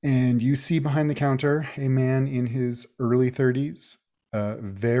 And you see behind the counter a man in his early 30s,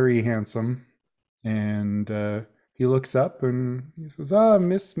 very handsome. And he looks up and he says, "Ah,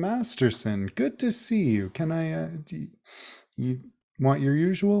 Miss Masterson, good to see you. Can I, you want your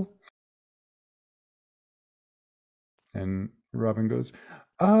usual?" And Robin goes,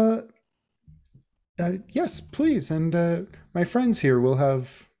 uh, yes, please. And my friends here will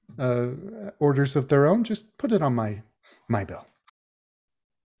have orders of their own. Just put it on my bill."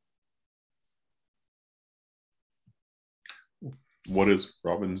 What is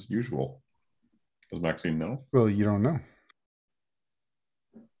Robin's usual? Does Maxine know? Well, you don't know.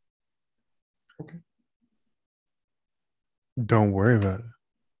 Okay. Don't worry about it.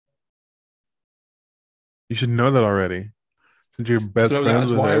 You should know that already. Since you're best friends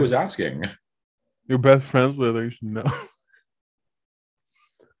That's with why her. I was asking. You're best friends with her, you should know.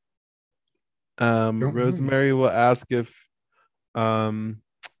 Rosemary will ask if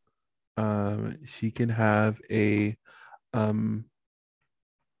she can have a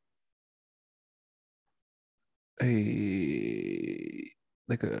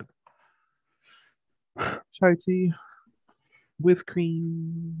like a chai tea with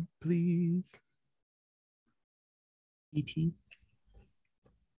cream, please. ET.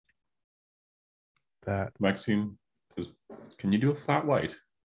 That Maxine, can you do a flat white?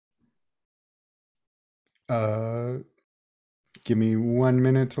 Give me 1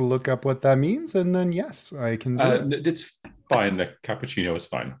 minute to look up what that means, and then yes, I can do it. It's fine. The cappuccino is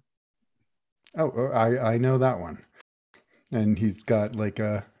fine. Oh, I know that one. And he's got like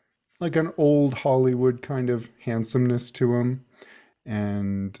an old Hollywood kind of handsomeness to him.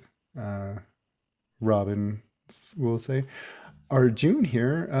 And Robin will say, "Arjun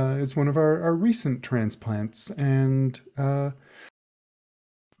here is one of our recent transplants, and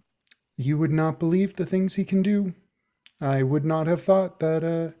You would not believe the things he can do. I would not have thought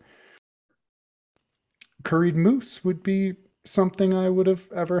that curried moose would be something I would have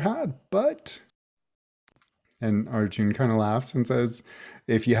ever had, but. And Arjun kind of laughs and says,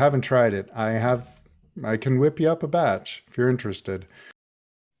 if you haven't tried it, I can whip you up a batch if you're interested.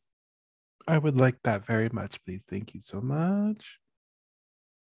 I would like that very much, please. Thank you so much.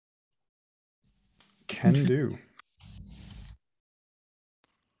 Can do.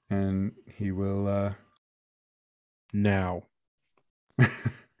 And he will Now.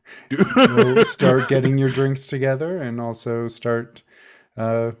 we'll start getting your drinks together and also start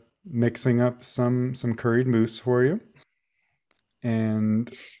mixing up some curried moose for you. And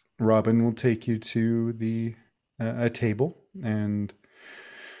Robin will take you to the a table, and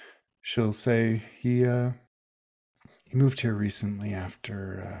she'll say he moved here recently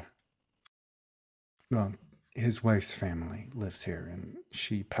after well, his wife's family lives here, and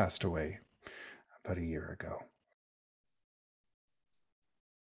she passed away about a year ago.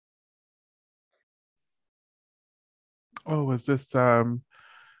 Oh, was this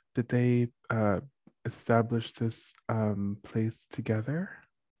did they establish this place together?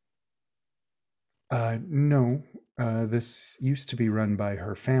 No, this used to be run by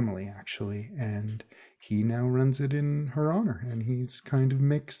her family, actually, and he now runs it in her honor. And he's kind of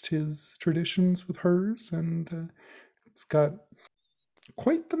mixed his traditions with hers, and it's got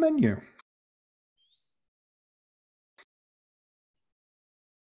quite the menu.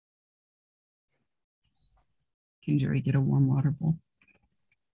 Can Jerry get a warm water bowl?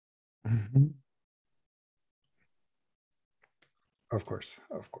 Mm-hmm. Of course.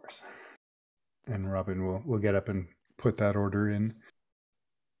 And Robin will get up and put that order in.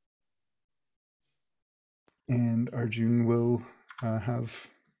 And Arjun will have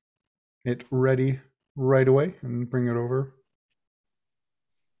it ready right away and bring it over.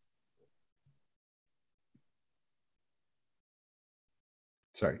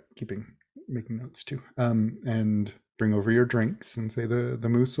 Sorry, making notes too. And bring over your drinks and say the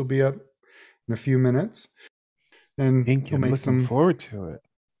moose will be up in a few minutes. And Thank you. he'll I'm make looking forward to it.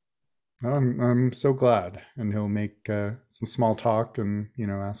 I'm so glad. And he'll make some small talk and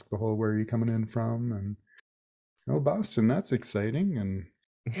ask the whole where are you coming in from, and Boston, that's exciting, and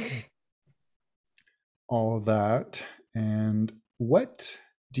all of that. And what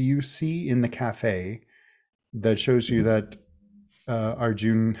do you see in the cafe that shows you that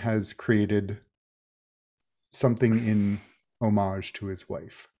Arjun has created something in homage to his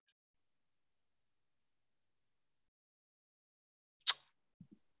wife?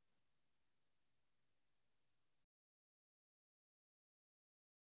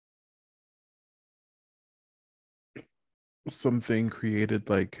 Something created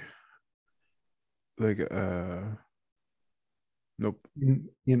like nope.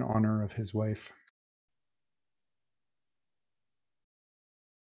 In honor of his wife.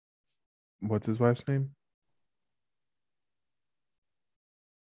 What's his wife's name?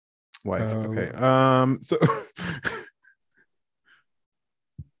 Wife. Okay. So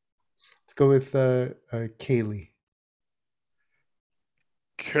let's go with Kaylee.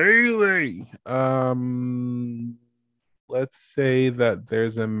 Let's say that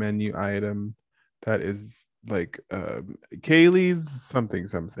there's a menu item that is like Kaylee's something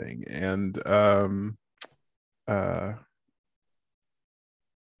something, and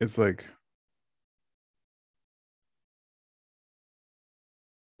it's like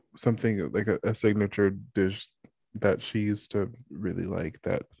something like a signature dish that she used to really like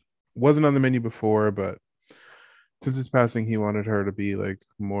that wasn't on the menu before, but since his passing, he wanted her to be like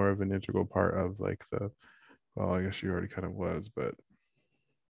more of an integral part of like well, I guess she already kind of was, but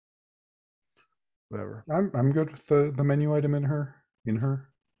whatever. I'm good with the menu item in her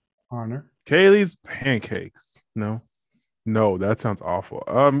honor. Kaylee's pancakes. No, that sounds awful.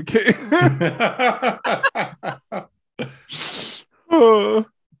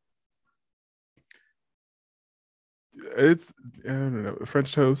 It's I don't know,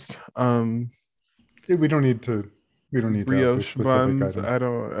 French toast. We don't need to have the Brioche specific buns. item. I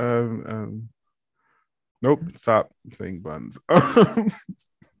don't. Nope. Stop saying buns.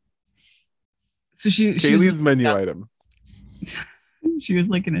 So she Kaylee's was menu item. She was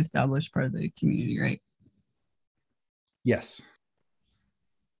like an established part of the community, right? Yes.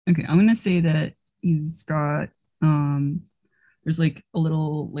 Okay, I'm gonna say that he's got there's like a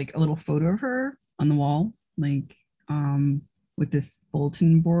little photo of her on the wall, like with this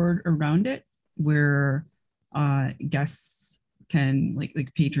bulletin board around it where guests can like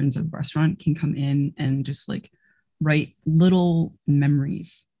patrons of the restaurant can come in and just like write little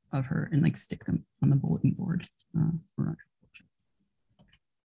memories of her and like stick them on the bulletin board around.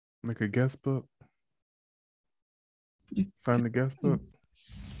 Like a guest book. Sign the guest book.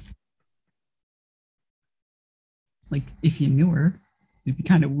 Like if you knew her, it'd be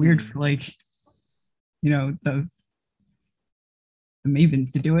kind of weird for like, the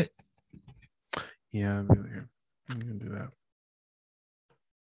Mavens to do it. Yeah, I'm gonna do that.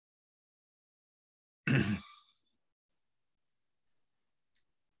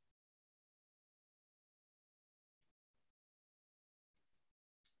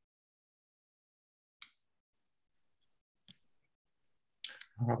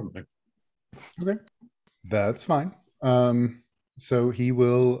 Okay, that's fine. So he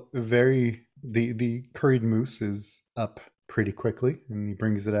will the curried moose is up pretty quickly, and he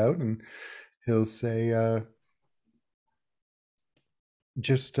brings it out, and he'll say,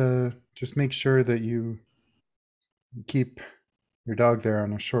 just make sure that you keep your dog there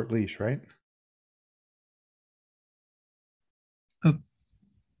on a short leash, right? Of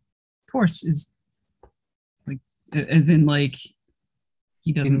course, is like as in like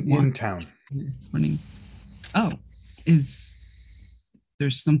he doesn't want in town. running. Oh, is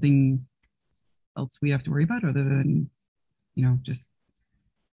there's something else we have to worry about other than just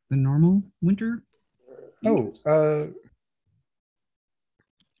the normal winter? Oh,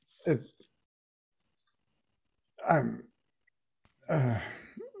 I'm. Uh,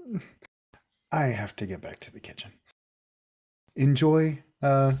 I have to get back to the kitchen. Enjoy.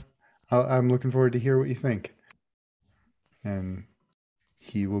 I'm looking forward to hear what you think. And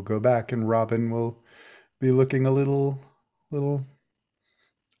he will go back, and Robin will be looking a little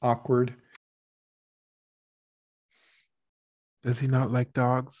awkward. Does he not like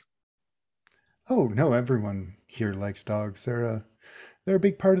dogs? Oh no, everyone here likes dogs. They're a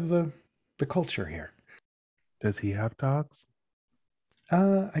big part of the culture here. Does he have dogs?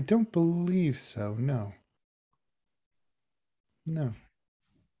 I don't believe so. No. No.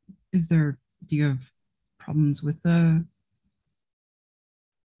 Do you have problems with the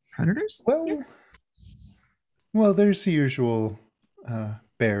predators? Well, there's the usual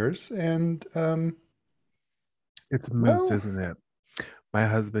bears, and It's moose, isn't it? My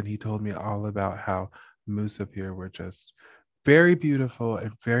husband, he told me all about how moose up here were just very beautiful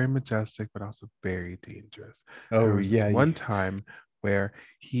and very majestic, but also very dangerous. There oh was this yeah, one time where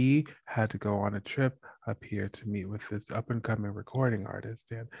he had to go on a trip up here to meet with this up and coming recording artist,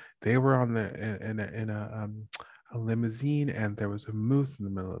 and they were on a limousine, and there was a moose in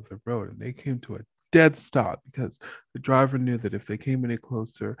the middle of the road, and they came to a dead stop because the driver knew that if they came any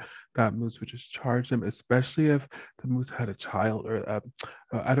closer, that moose would just charge them, especially if the moose had a child or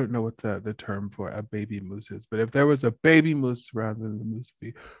I don't know what the term for a baby moose is, but if there was a baby moose around, then the moose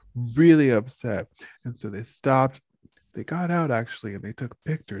would be really upset. And so they stopped. They got out actually, and they took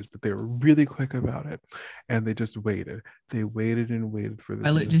pictures, but they were really quick about it, and they just waited. They waited and waited for this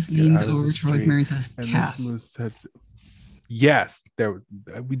Violet moose just to get leans out of the over to street, Rosemary and says, and "Calf." this moose said, "Yes,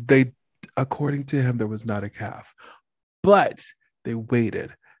 they according to him there was not a calf, but they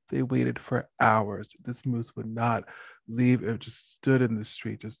waited." They waited for hours. This moose would not leave. It just stood in the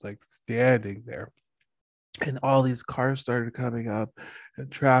street, just like standing there. And all these cars started coming up, and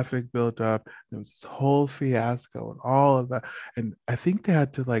traffic built up. There was this whole fiasco and all of that. And I think they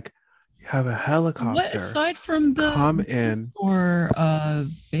had to like have a What helicopter aside from come the in. or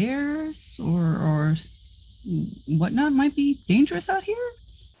bears or whatnot might be dangerous out here?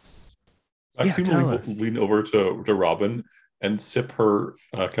 Maxine tell will us. lean over to Robin and sip her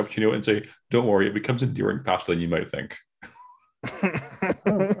cappuccino and say, "Don't worry, it becomes endearing faster than you might think."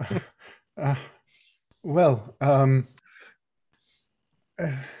 Oh, uh, well, and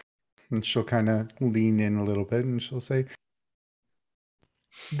she'll kind of lean in a little bit, and she'll say,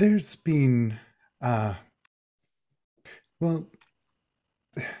 "There's been, well,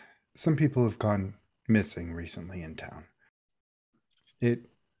 some people have gone missing recently in town. It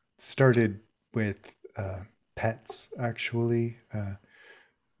started with pets, actually.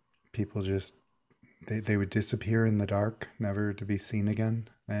 People just they would disappear in the dark, never to be seen again,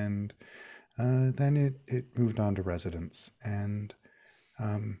 and then it moved on to residents, and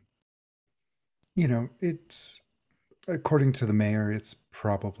it's according to the mayor, it's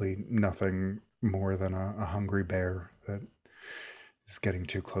probably nothing more than a hungry bear that is getting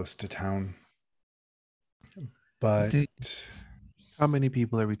too close to town. But How many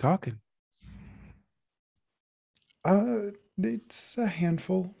people are we talking? it's a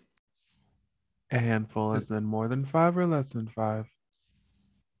handful. A handful, is then more than 5 or less than 5?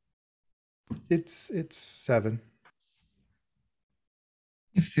 It's 7.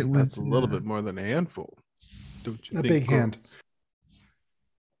 If it That's was a little bit more than a handful. Don't you A think? big hand.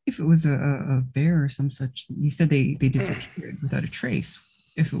 if it was a bear or some such, you said they disappeared without a trace.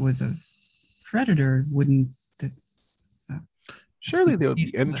 if it was a predator, wouldn't the Surely there would be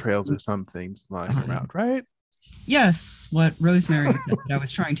people entrails or some things lying behind? around, right? Yes, what Rosemary said that I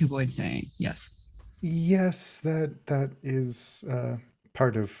was trying to avoid saying. Yes. Yes, that is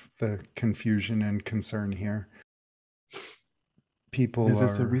part of the confusion and concern here. People Is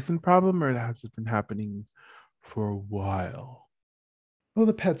this a are recent problem or has it been happening for a while? well,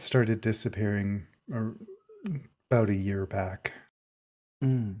 the pets started disappearing about a year back,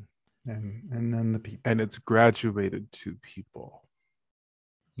 Mm. and then the people. And it's graduated to people.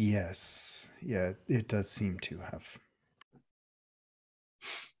 Yes, yeah, it does seem to have.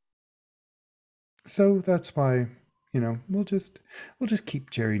 So that's why, we'll just keep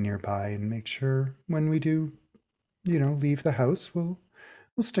Jerry nearby and make sure when we do, leave the house, we'll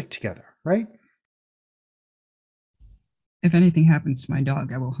stick together, right? If anything happens to my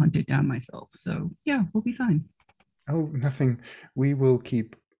dog, I will hunt it down myself. So yeah, we'll be fine. Oh, nothing. We will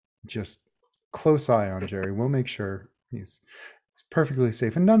keep just close eye on Jerry. We'll make sure he's perfectly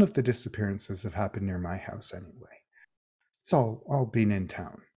safe, and none of the disappearances have happened near my house anyway. It's all been in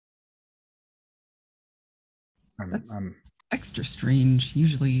town. That's I'm extra strange.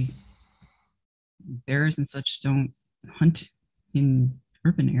 Usually bears and such don't hunt in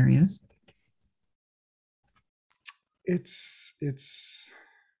urban areas. it's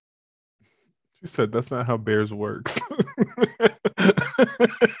She said that's not how bears works.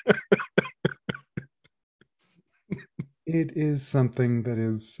 it is something that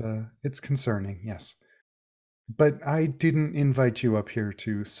is it's concerning, yes. But I didn't invite you up here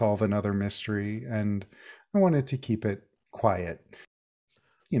to solve another mystery, and I wanted to keep it quiet.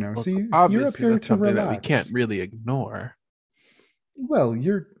 Well, So you're up obviously here that's to something that we can't relax. really ignore. Well,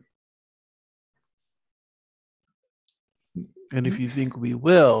 And if you think we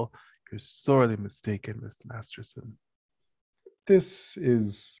will, you're sorely mistaken, Miss Masterson. it's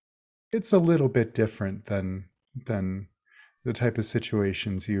a little bit different than the type of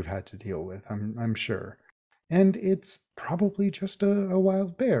situations you've had to deal with. I'm sure, and it's probably just a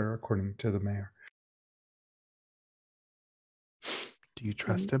wild bear, according to the mayor. Do you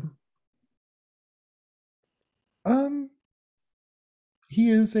trust him? He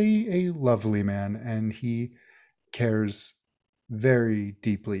is a lovely man, and he cares very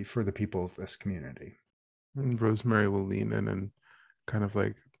deeply for the people of this community. And Rosemary will lean in and kind of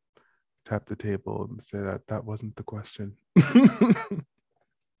like tap the table and say that wasn't the question.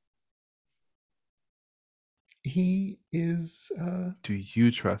 He is Do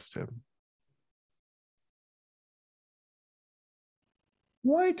you trust him?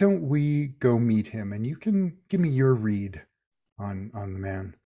 why don't we go meet him, and you can give me your read on the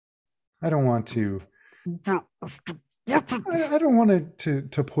man. I don't want to I don't want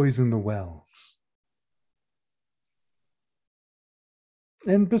to poison the well.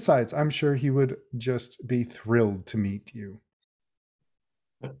 And besides, I'm sure he would just be thrilled to meet you.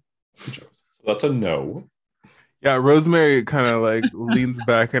 So that's a no. Yeah, Rosemary kind of like leans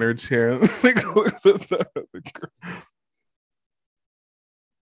back in her chair and like looks at the girl.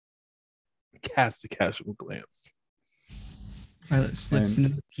 Casts a casual glance. Violet slips And-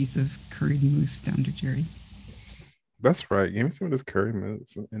 another piece of curried moose down to Jerry. That's right. Give me some of this curry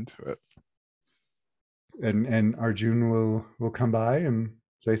moves into it. And Arjun will come by and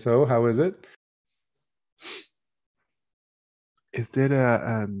say, so how is it? Is it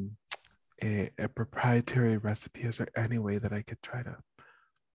a proprietary recipe? Is there any way that I could try to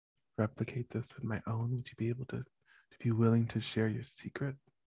replicate this in my own? Would you be able to be willing to share your secret?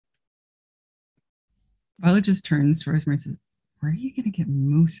 Violet just turns to Rosemary and says, where are you going to get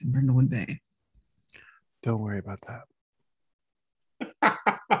moose in Brindlewood Bay? Don't worry about that.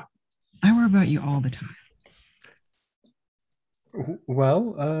 I worry about you all the time.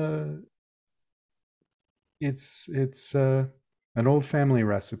 Well, it's an old family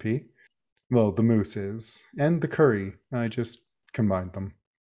recipe. Well, the moose is, and the curry. I just combined them.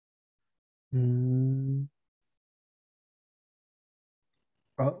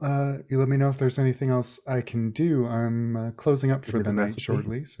 Well, you let me know if there's anything else I can do. I'm closing up Give for me the the night recipe.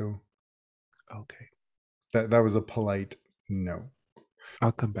 shortly, so Okay. that was a polite no.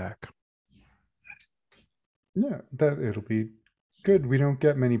 I'll come back. Yeah, that it'll be good. We don't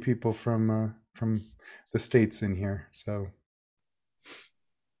get many people from the States in here, so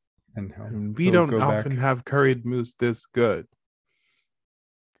and And we he'll don't go often back. have curried moose this good.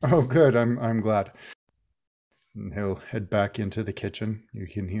 Oh, good. I'm glad. And he'll head back into the kitchen. You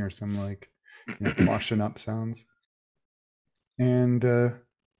can hear some washing up sounds. And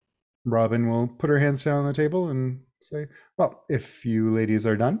Robin will put her hands down on the table and say, "Well, if you ladies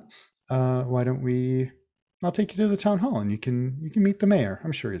are done, why don't we I'll take you to the town hall, and you can meet the mayor.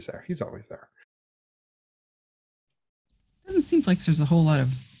 I'm sure he's there. He's always there. Doesn't seem like there's a whole lot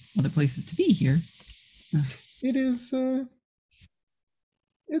of other places to be here. It is.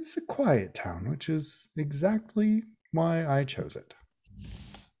 It's a quiet town, which is exactly why I chose it.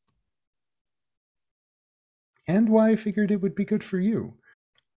 And why I figured it would be good for you.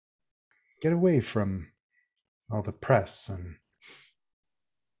 Get away from all the press and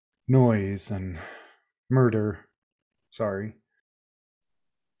noise and murder. Sorry.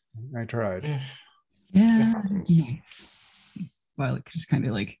 I tried. Yeah. Nice. Violet just kind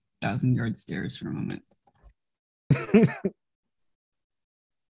of like 1,000-yard stares for a moment.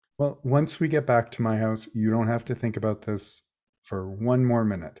 Well, once we get back to my house, you don't have to think about this for one more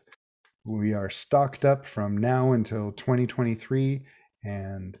minute. We are stocked up from now until 2023,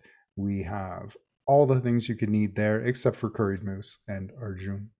 and we have all the things you could need there, except for curried moose and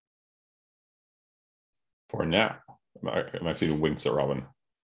Arjun. For now. Maxine winks at Robin.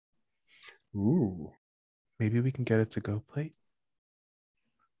 Ooh. Maybe we can get it to go plate.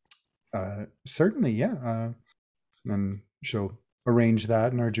 Certainly, yeah. And she'll arrange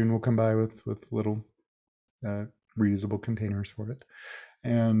that, and Arjun will come by with little reusable containers for it.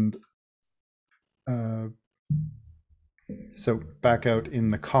 And so back out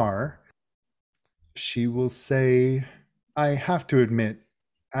in the car, she will say, I have to admit,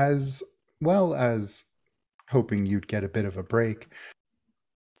 as well as hoping you'd get a bit of a break,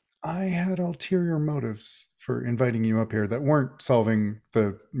 I had ulterior motives for inviting you up here that weren't solving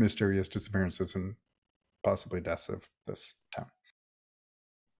the mysterious disappearances and possibly deaths of this town.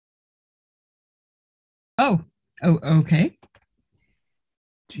 Oh, okay.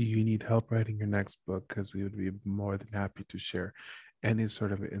 Do you need help writing your next book? Because we would be more than happy to share any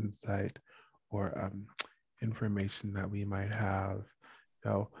sort of insight or information that we might have.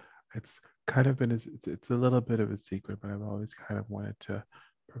 It's kind of been it's a little bit of a secret, but I've always kind of wanted to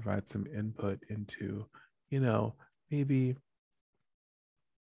provide some input into, maybe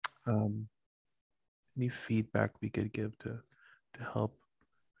any feedback we could give to help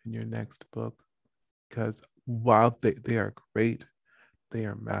in your next book. Because while they are great, they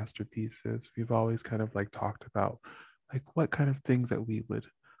are masterpieces. We've always kind of like talked about like what kind of things that we would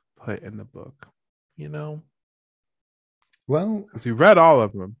put in the book, Well, because we read all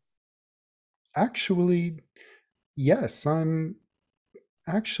of them. actually, yes, I'm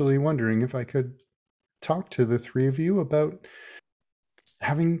actually wondering if I could talk to the three of you about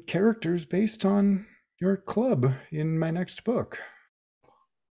having characters based on your club in my next book.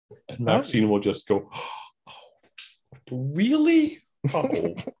 And Maxine will just go, oh, really?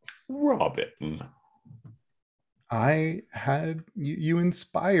 Oh, Robin. I had you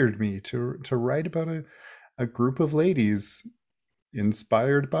inspired me to write about a group of ladies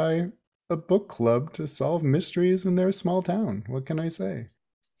inspired by a book club to solve mysteries in their small town. What can I say?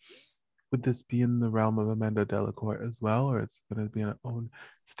 Would this be in the realm of Amanda Delacour as well, or it's going to be an own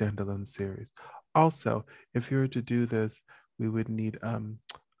standalone series? Also, if you were to do this, we would need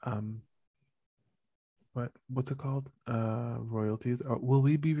what's it called? Royalties. Will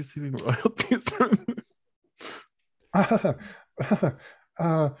we be receiving royalties?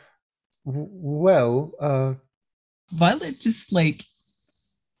 Well, Violet just like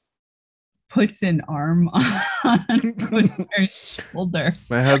puts an arm on her shoulder.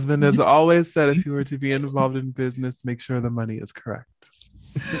 My husband has always said if you were to be involved in business, make sure the money is correct.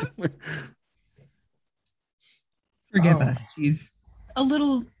 Forgive us. She's a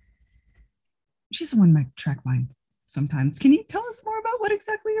one-track mind sometimes. Can you tell us more about what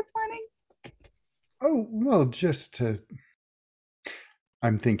exactly you're planning? Oh, well,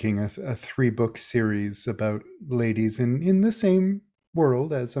 I'm thinking a 3-book series about ladies in the same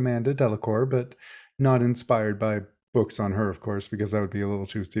world as Amanda Delacour, but not inspired by books on her, of course, because that would be a little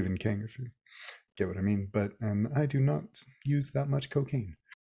too Stephen King, if you get what I mean. And I do not use that much cocaine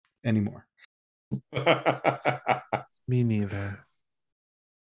anymore. Me neither.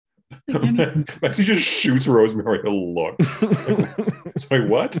 Maxie just shoots Rosemary a look. Sorry,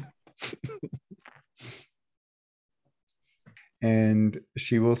 what? And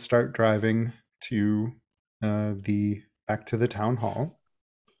she will start driving to back to the town hall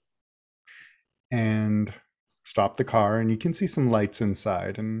and stop the car, and you can see some lights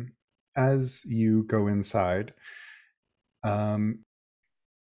inside. And as you go inside,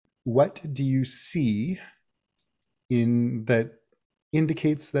 what do you see in that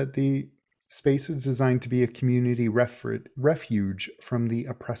indicates that the space is designed to be a community refuge from the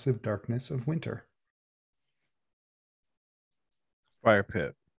oppressive darkness of winter? Fire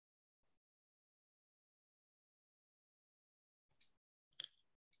pit.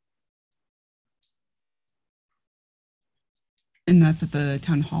 And that's at the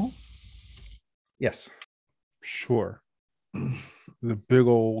town hall? Yes. Sure. The big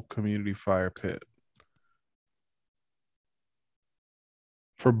old community fire pit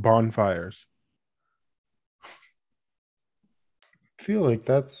for bonfires. I feel like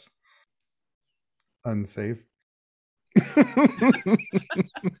that's unsafe.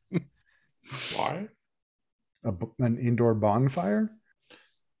 Why? An indoor bonfire?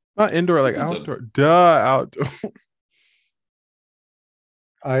 Not indoor, like It's a- outdoor. Duh, outdoor.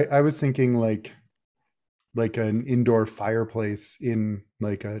 I was thinking like an indoor fireplace in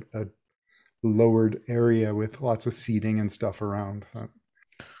like a lowered area with lots of seating and stuff around.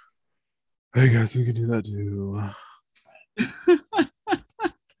 I guess we can do that too.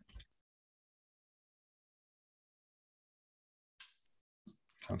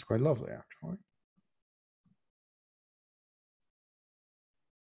 Sounds quite lovely, actually.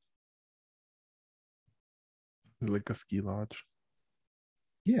 Like a ski lodge.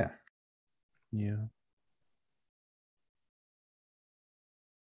 Yeah. Yeah.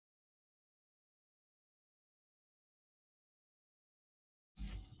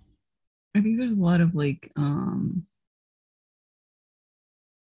 I think there's a lot of like those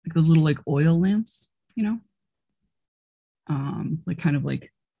little like oil lamps, you know, like kind of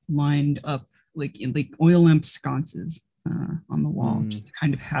like lined up like in like oil lamp sconces on the wall to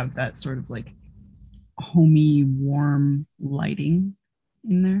kind of have that sort of like homey, warm lighting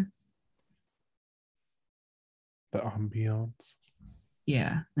in there. The ambiance.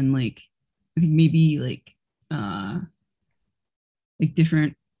 Yeah, and like I think maybe like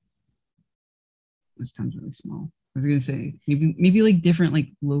different. This town's really small. I was gonna say maybe like different like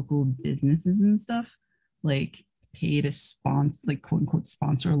local businesses and stuff like pay to sponsor like quote unquote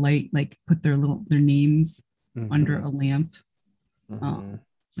sponsor a light, like put their names under a lamp,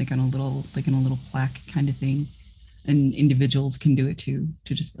 like on a little like in a little plaque kind of thing, and individuals can do it too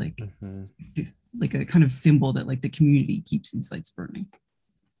to just like like a kind of symbol that like the community keeps these lights burning.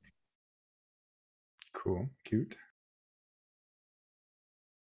 Cool. Cute.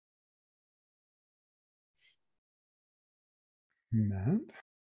 Matt?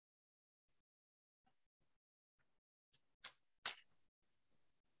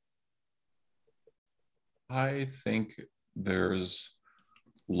 I think there's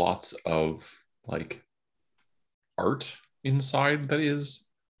lots of like art inside that is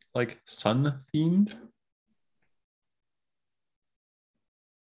like sun themed.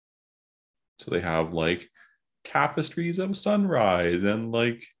 So they have like tapestries of sunrise and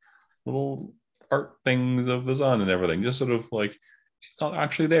like little art things of the sun and everything. Just sort of like it's not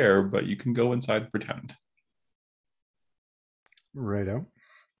actually there, but you can go inside and pretend. Righto.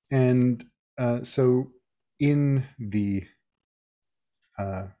 And so in the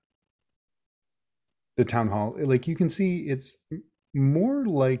town hall, like you can see it's more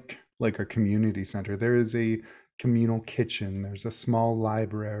like a community center. There is a communal kitchen, there's a small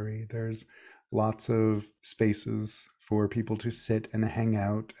library, there's lots of spaces for people to sit and hang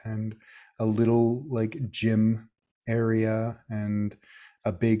out, and a little like gym area, and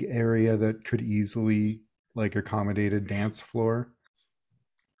a big area that could easily like accommodate a dance floor,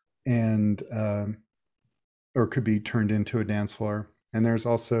 and or could be turned into a dance floor. And there's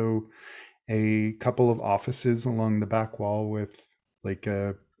also a couple of offices along the back wall with like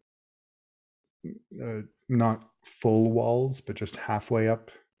a not full walls, but just halfway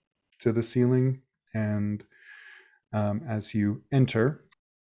up to the ceiling. And as you enter,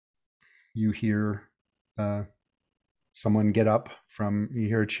 you hear someone get up from, you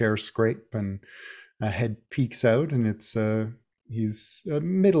hear a chair scrape and a head peeks out, and it's he's a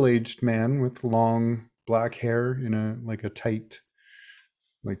middle-aged man with long black hair in a like a tight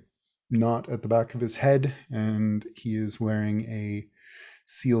like knot at the back of his head, and he is wearing a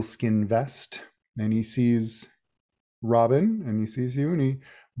sealskin vest, and he sees Robin and he sees you, and he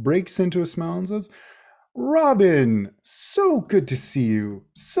breaks into a smile and says, "Robin, so good to see you.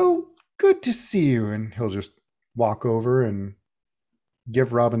 So good to see you." And he'll just walk over and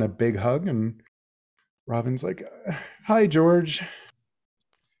give Robin a big hug, and Robin's like, "Hi, George."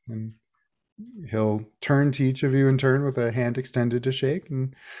 And he'll turn to each of you in turn with a hand extended to shake,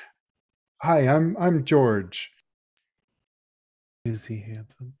 and, "Hi, I'm George." Is he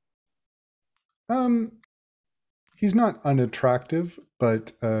handsome? He's not unattractive,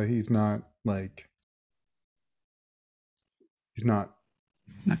 but he's not like he's not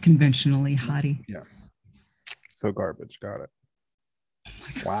conventionally hottie. Yeah. So garbage. Got it.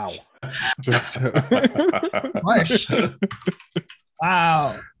 Wow. Gosh.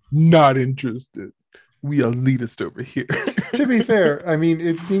 Wow. Not interested. We elitist over here. To be fair, I mean,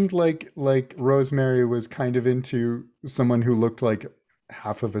 it seemed like Rosemary was kind of into someone who looked like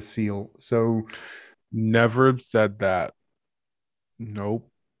half of a seal. So Never said that. Nope.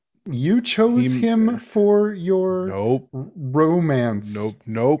 you chose He him for your nope. romance Nope.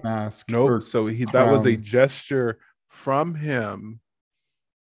 Nope. mask Nope. or So that was a crown. gesture from him.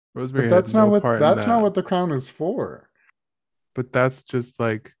 But Rosemary had no part in that's not that. what the crown is for. But that's just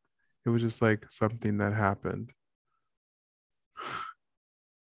like it was just like something that happened.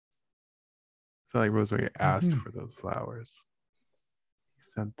 It's not like Rosemary asked Mhm. for those flowers. He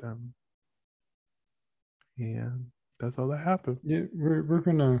sent them. And that's all that happened. Yeah, we're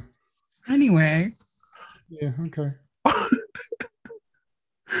gonna. Anyway, Yeah, okay.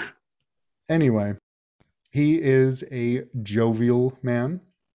 Anyway, he is a jovial man.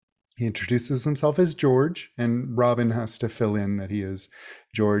 He introduces himself as George, and Robin has to fill in that he is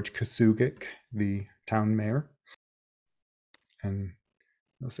George Kasugik, the town mayor. And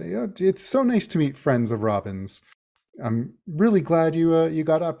they'll say, "Oh, it's so nice to meet friends of Robin's. I'm really glad you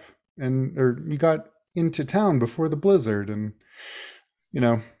got up and or you got into town before the blizzard, and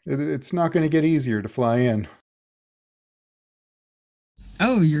it's not going to get easier to fly in."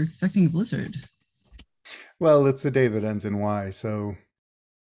 oh, you're expecting a blizzard. Well, it's a day that ends in Y, so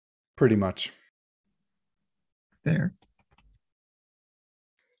pretty much. There.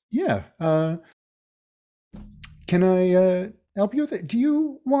 Yeah. Can I help you with it? Do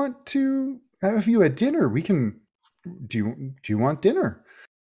you want to have you at dinner? We can. Do you want dinner?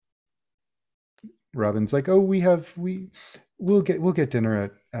 Robin's like, oh, we'll get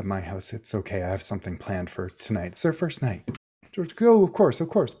dinner at my house. It's okay. I have something planned for tonight. It's our first night. George, go, of course,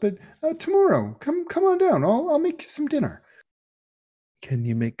 but tomorrow, come on down. I'll make you some dinner. Can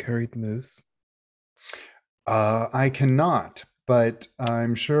you make curried moose? I cannot, but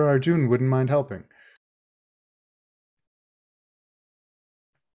I'm sure Arjun wouldn't mind helping.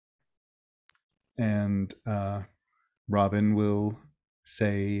 And Robin will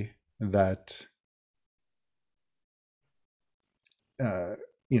say that, uh,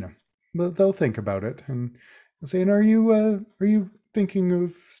 but they'll think about it and they'll say, and are you thinking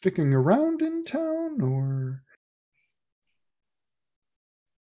of sticking around in town or?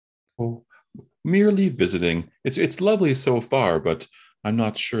 Oh, merely visiting. It's lovely so far, but I'm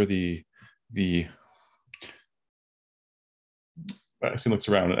not sure the Maxine looks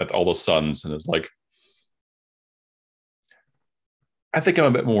around at all the suns and is like, I think I'm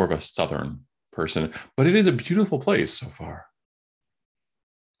a bit more of a southern person, but it is a beautiful place so far.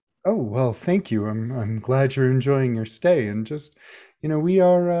 Oh, well, thank you. I'm glad you're enjoying your stay. And just, we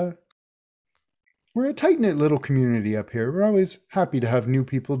are we're a tight knit little community up here. We're always happy to have new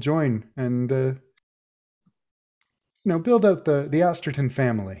people join and build out the Asterton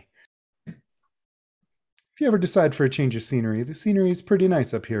family. If you ever decide for a change of scenery, the scenery is pretty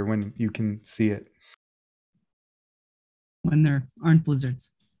nice up here when you can see it. When there aren't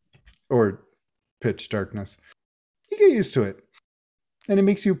blizzards. Or pitch darkness. You get used to it. And it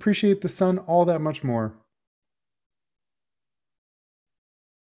makes you appreciate the sun all that much more.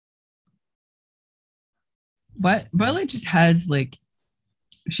 But Violet just has like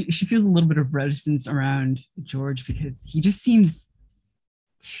she feels a little bit of reticence around George because he just seems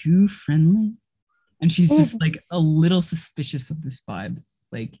too friendly. And she's just like a little suspicious of this vibe.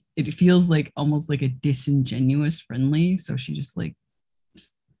 Like it feels like almost like a disingenuous friendly. So she just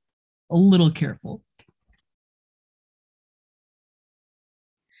a little careful.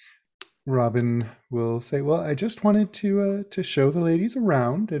 Robin will say, "Well, I just wanted to show the ladies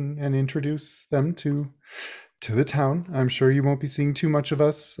around and introduce them to the town. I'm sure you won't be seeing too much of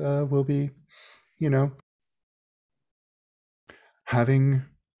us. We'll be, you know, having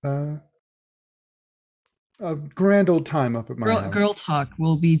a grand old time up at my Girl house." talk.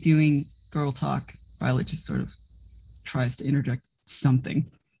 We'll be doing girl talk. Violet just sort of tries to interject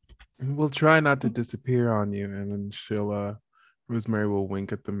something. We'll try not to disappear on you, and then Rosemary will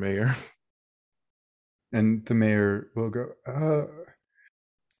wink at the mayor. And the mayor will go,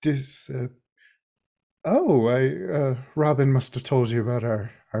 dis. Oh, Robin must have told you about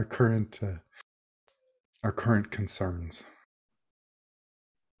our current concerns.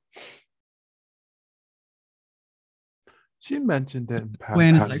 She mentioned it in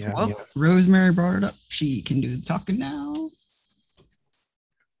Gwen is passing. like, Yeah. well, Rosemary brought it up. She can do the talking now.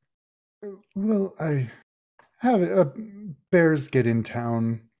 Well, I have bears get in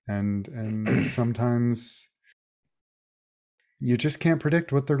town, and sometimes you just can't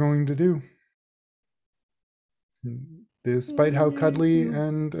predict what they're going to do. Despite how cuddly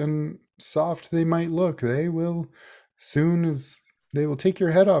and soft they might look, they will take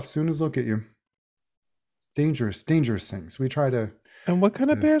your head off soon as look at you. dangerous things. We try to. And what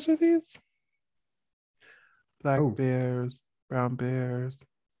kind of bears are these? Black Oh. bears, brown bears,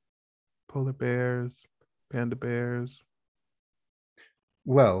 polar bears, panda bears.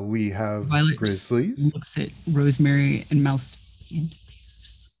 Well, we have Violet grizzlies. looks at Rosemary and Mouse.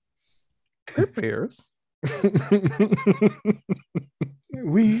 They're bears.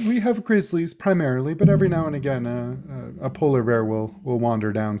 We have grizzlies primarily, but every now and again, a polar bear will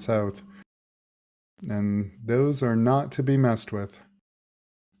wander down south, and those are not to be messed with.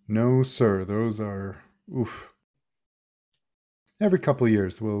 No, sir. Those are oof. Every couple of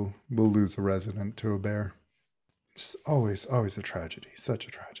years, we'll lose a resident to a bear. It's always a tragedy. Such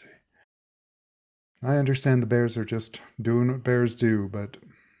a tragedy. I understand the bears are just doing what bears do, but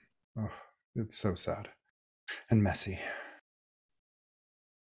oh, it's so sad and messy.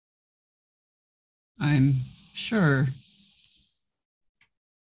 I'm sure.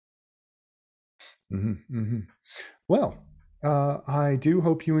 Well, I do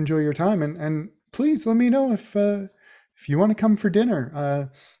hope you enjoy your time, and please let me know if you want to come for dinner.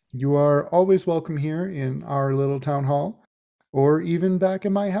 You are always welcome here in our little town hall, or even back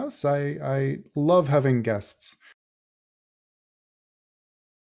in my house. I love having guests.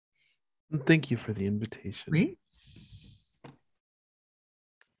 Thank you for the invitation. Great.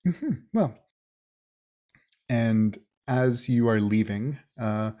 Well, and as you are leaving,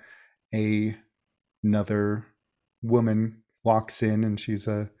 another woman walks in, and she's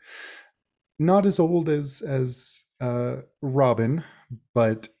not as old as Robin,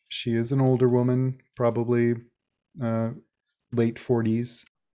 but she is an older woman, probably late 40s,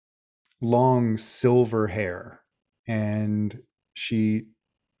 long silver hair, and she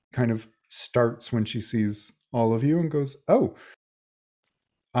kind of starts when she sees all of you and goes, "Oh,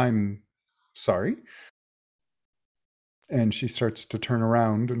 I'm sorry." And she starts to turn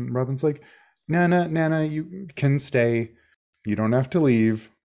around, and Robin's like, Nana, you can stay. You don't have to leave.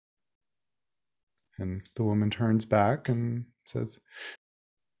 And the woman turns back and says,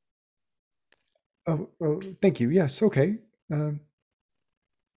 Oh, thank you. Yes, okay.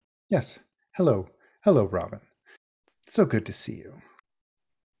 Yes. Hello, Robin. So good to see you.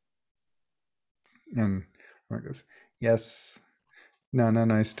 And Robin goes, Yes, Nana,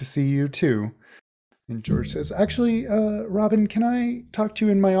 nice to see you too. And George says, Actually, Robin, can I talk to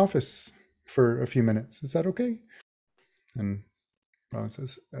you in my office for a few minutes? Is that okay? And Robin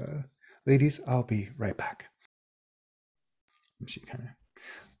says, Ladies, I'll be right back. And she kind of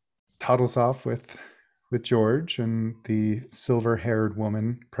toddles off with George, and the silver-haired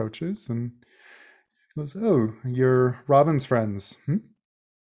woman approaches and goes, "Oh, you're Robin's friends.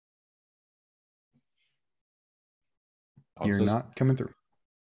 You're Says, not coming through."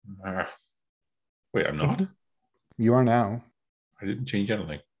 Wait, I'm not? You are now. I didn't change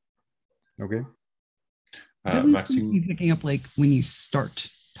anything. Okay. Doesn't Maxine be picking up like when you start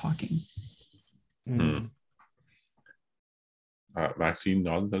talking. Maxine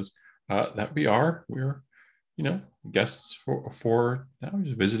nods and says, "That we are. We're, guests for now,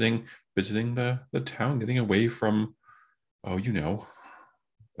 just visiting the town, getting away from, the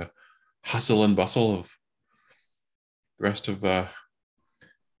hustle and bustle of the rest of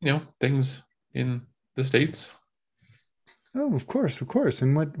things in the States." Oh, of course.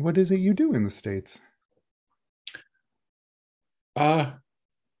 And what is it you do in the States?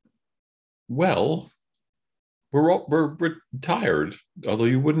 Well, we're retired, although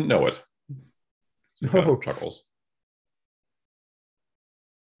you wouldn't know it. He kind of chuckles.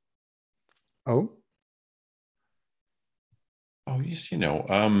 Oh. Oh, yes,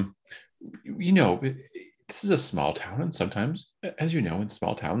 this is a small town, and sometimes, as you know, in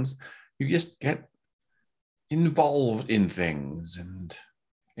small towns, you just get involved in things, and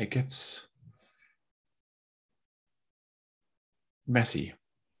it gets messy.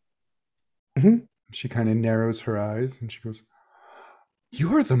 She kind of narrows her eyes and she goes,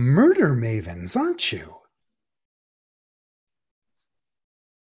 "You're the murder Mavens, aren't you?"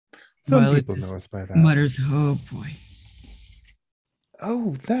 Some Violet people know us by that. mutters, "Oh boy."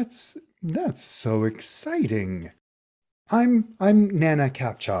 Oh, that's so exciting. I'm Nana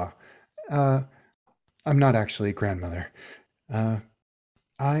Capcha. I'm not actually a grandmother.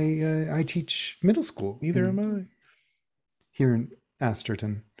 I teach middle school. Neither am I. Here in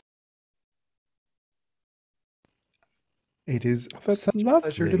Asterton. It is such a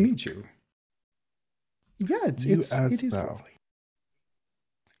pleasure to meet you. Yeah, it is lovely.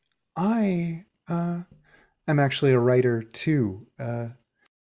 I am actually a writer too.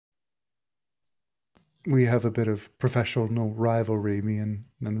 We have a bit of professional rivalry, me and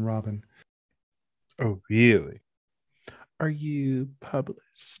Robin. Oh, really? are you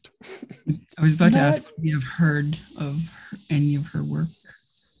published? I was about to ask Not- if you've heard of any of her work.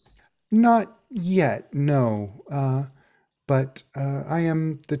 Not yet, no. But I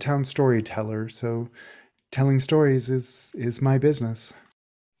am the town storyteller, so telling stories is my business.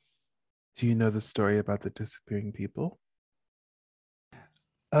 Do you know the story about the disappearing people?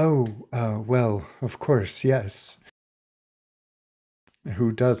 Oh, well, of course, yes.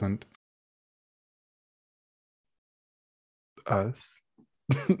 Who doesn't? Us.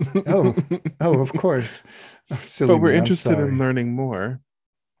 Oh, of course. Oh, silly But we're me, I'm interested in sorry. learning more.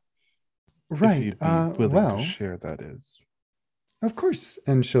 If Right. you'd be willing to Well, share, that is. of course.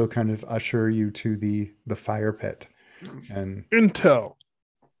 And she'll kind of usher you to the fire pit, and Intel.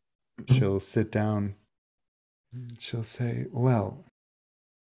 she'll sit down. She'll say, "Well,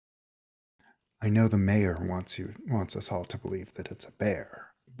 I know the mayor wants us all to believe that it's a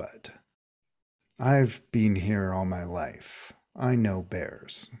bear, but I've been here all my life. I know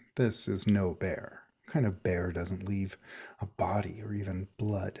bears. This is no bear. What kind of bear doesn't leave a body or even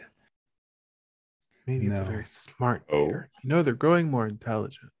blood? Maybe it's a No. very smart Oh. bear. You know, they're growing more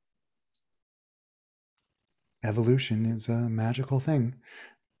intelligent. Evolution is a magical thing,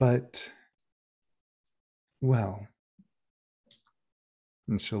 but, well,"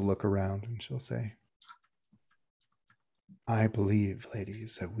 and she'll look around and she'll say, "I believe,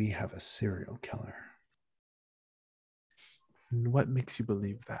 ladies, that we have a serial killer." And what makes you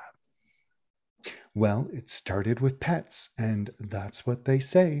believe that? Well, it started with pets, and that's what they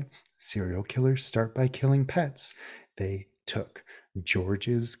say. Serial killers start by killing pets. They took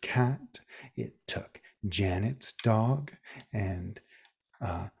George's cat, it took Janet's dog, and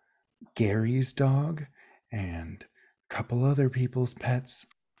uh, Gary's dog, and a couple other people's pets.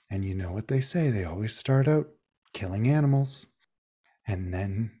 And you know what they say, they always start out killing animals, and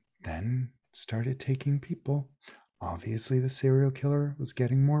then started taking people. Obviously, the serial killer was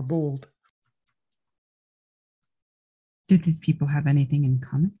getting more bold. Did these people have anything in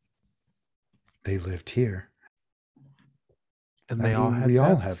common? They lived here. And I they all mean, had we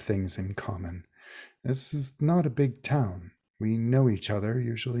all pets? have things in common. This is not a big town. We know each other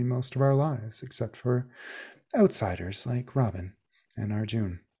usually most of our lives, except for outsiders like Robin and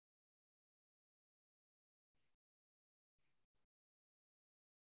Arjun.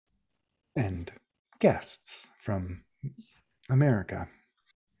 And guests from America.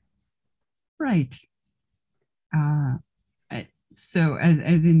 Right. Uh, so as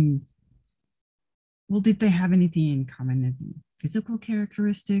in, well, did they have anything in common as in physical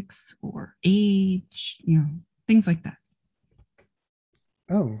characteristics or age, things like that?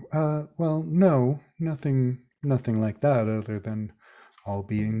 Oh, well, no, nothing like that other than all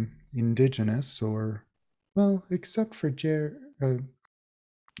being indigenous or, well, except for not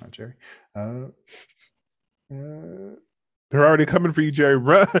Jerry, uh, They're already coming for you, Jerry.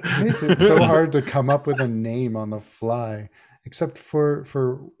 Run. why is it so hard to come up with a name on the fly? Except for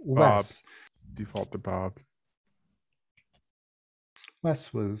Bob. Wes. Default to Bob.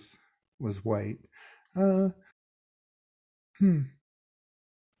 Wes was white. Uh, hmm.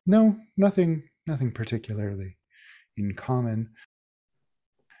 No, nothing particularly in common.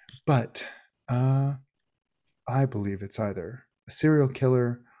 But I believe it's either a serial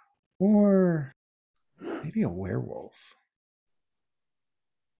killer or maybe a werewolf.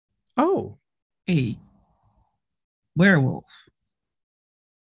 Oh, A werewolf.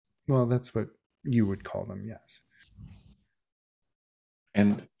 Well, that's what you would call them, yes.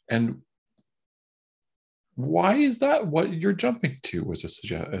 And why is that what you're jumping to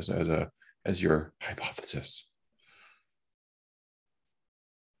as a as your hypothesis?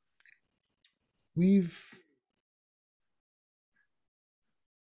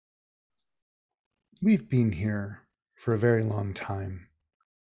 We've been here for a very long time,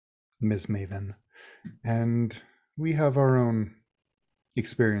 Ms. Maven, and we have our own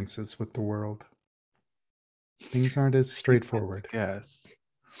experiences with the world. Things aren't as straightforward. guess.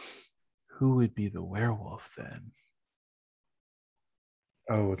 Who would be the werewolf then?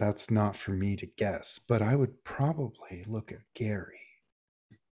 Oh, that's not for me to guess, but I would probably look at Gary.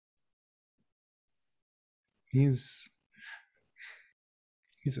 He's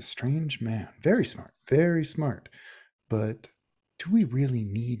a strange man. Very smart, very smart. But do we really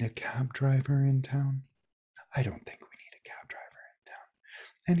need a cab driver in town? I don't think we need a cab driver in town.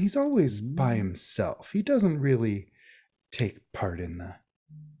 And he's always by himself. He doesn't really take part in the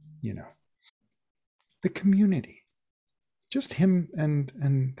community. Just him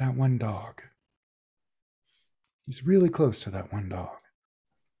and that one dog. He's really close to that one dog.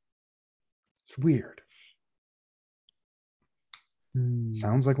 It's weird.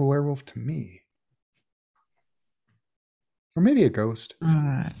 Sounds like a werewolf to me. Or maybe a ghost.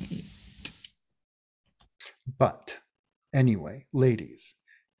 Right. But anyway, ladies,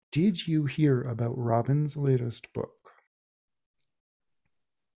 did you hear about Robin's latest book?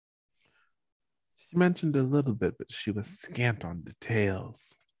 She mentioned a little bit, but she was scant on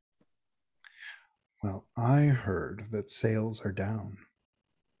details. Well, I heard that sales are down.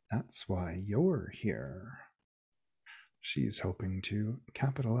 That's why you're here. She's hoping to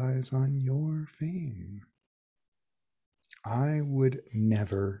capitalize on your fame. I would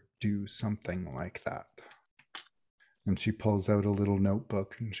never do something like that. And she pulls out a little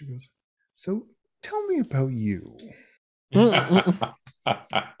notebook and she goes, "So tell me about you."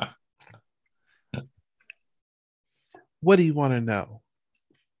 What do you want to know?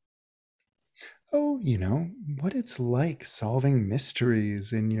 Oh, what it's like solving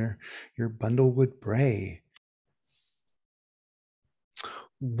mysteries in your Bundlewood Bray.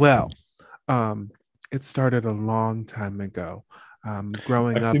 Well, it started a long time ago.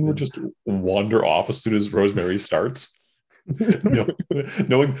 Growing up, Maxine would just wander off as soon as Rosemary starts.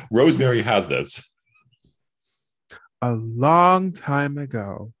 Knowing Rosemary has this. a long time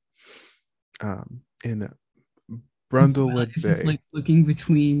ago, in Brindlewood It's Bay. just like looking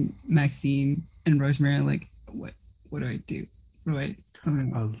between Maxine and Rosemary, like, what do I do? What do I?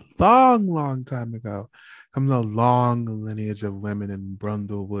 A long, long time ago, from the long lineage of women in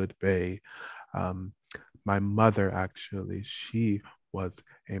Brindlewood Bay. Um, my mother, actually, she was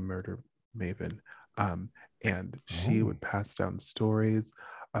a murder maven, and she would pass down stories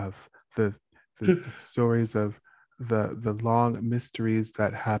of the stories of the long mysteries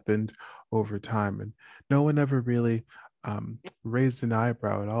that happened over time, and no one ever really raised an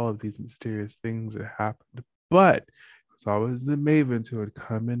eyebrow at all of these mysterious things that happened, but it's always the Mavens who would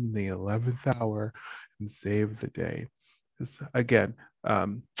come in the 11th hour and save the day. Again,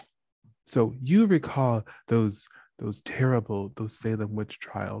 so you recall those terrible, those Salem witch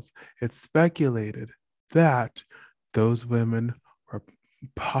trials. It's speculated that those women were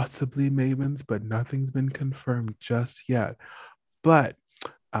possibly Mavens, but nothing's been confirmed just yet. But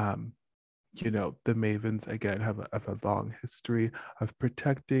the Mavens again have a long history of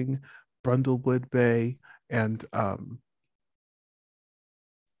protecting Brundlewood Bay and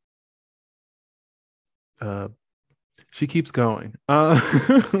she keeps going.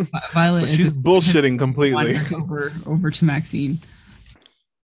 Violet, But she's bullshitting completely. Over to Maxine.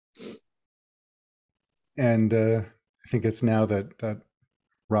 And I think it's now that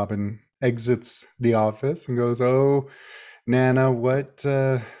Robin exits the office and goes, "Oh, Nana, what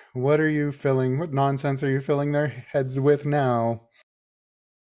are you filling? What nonsense are you filling their heads with now?"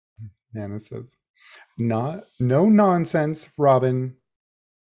 Nana says, "No nonsense, Robin.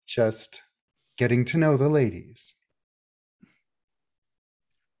 Just getting to know the ladies."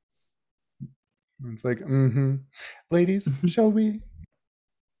 It's like, ladies, shall we?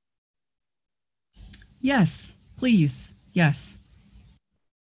 Yes, please. Yes.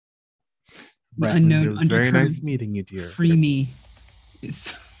 Right. It was very nice meeting you, dear. Free me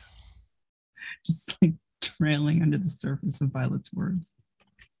is just like trailing under the surface of Violet's words.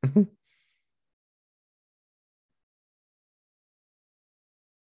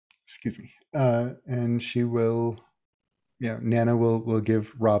 Excuse me. And she will, Nana will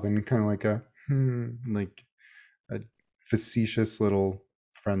give Robin kind of like like a facetious little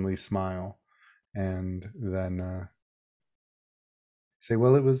friendly smile, and then say,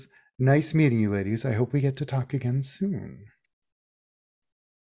 "Well, it was nice meeting you, ladies. I hope we get to talk again soon."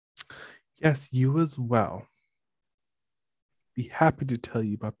 Yes, you as well. Be happy to tell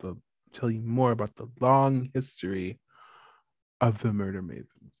you more about the long history of the murder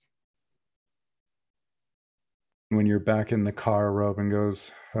mavens. When you're back in the car, Robin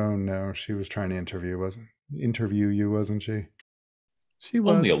goes, "Oh no, she was trying to interview you, wasn't she?" She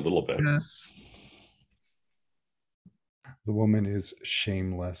was. Only a little bit. Yes. The woman is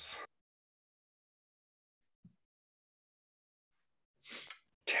shameless.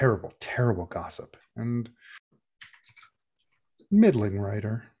 Terrible, terrible gossip. And middling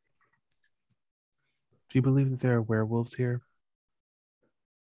writer. Do you believe that there are werewolves here?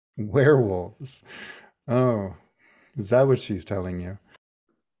 Werewolves. Oh, is that what she's telling you?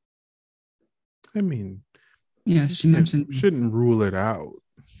 I mean, yeah, she mentioned shouldn't rule it out.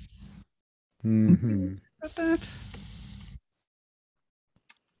 Mm-hmm. About that.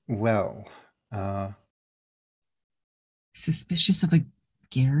 Well, Suspicious of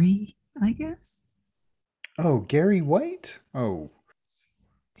Gary, I guess. Oh, Gary White? Oh,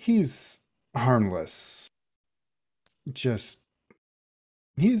 he's harmless.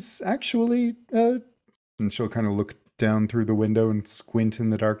 He's actually, and she'll kind of look down through the window and squint in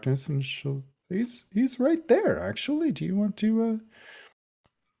the darkness, and she'll He's right there, actually. Do you want to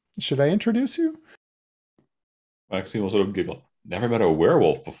should I introduce you? Maxine will sort of giggle. Never met a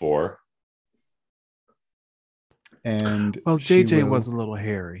werewolf before. And Well, she JJ will was a little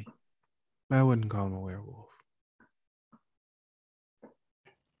hairy. I wouldn't call him a werewolf.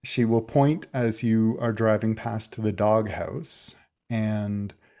 she will point as you are driving past the doghouse,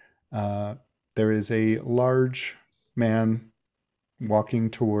 and there is a large man walking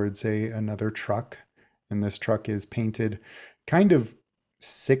towards another truck, and this truck is painted kind of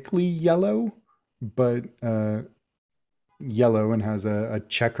sickly yellow, but yellow, and has a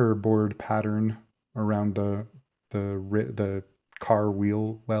checkerboard pattern around the car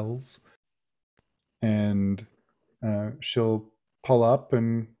wheel wells. And she'll pull up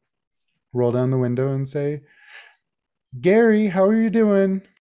and roll down the window and say, "Gary, how are you doing?"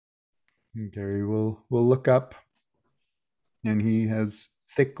 And Gary will look up, and he has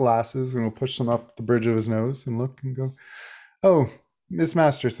thick glasses, and will push them up the bridge of his nose and look and go, "Oh, Miss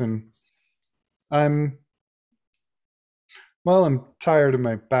Masterson, I'm I'm tired and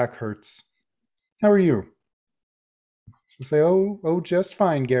my back hurts. How are you?" She'll say, "Oh, just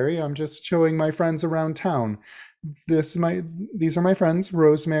fine, Gary. I'm just showing my friends around town. These are my friends,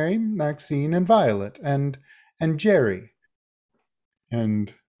 Rosemary, Maxine, and Violet, and Jerry."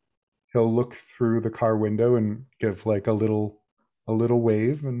 And he'll look through the car window and give like a little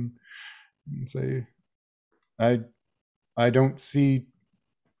wave and say, I don't see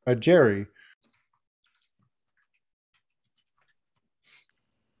a Jerry."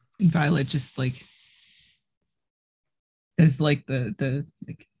 Violet just like there's like the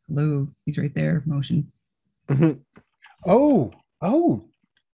like hello, he's right there motion. Oh,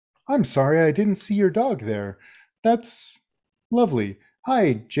 I'm sorry, I didn't see your dog there. That's lovely.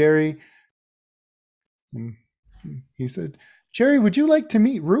 Hi, Jerry. And he said, "Jerry, would you like to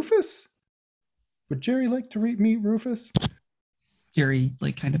meet Rufus? Would Jerry like to meet Rufus?" Jerry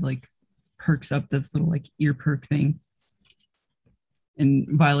like kind of like perks up this little like ear perk thing. And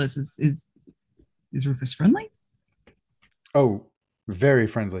Violet is Rufus friendly? Oh, very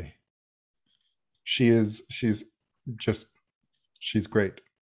friendly. She's just, she's great.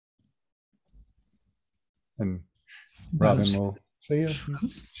 And Robin will say, "Yeah,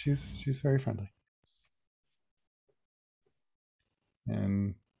 she's very friendly."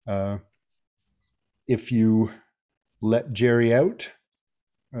 And if you let Jerry out,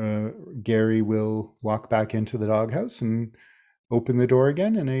 Gary will walk back into the doghouse and open the door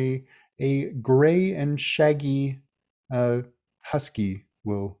again, and a gray and shaggy husky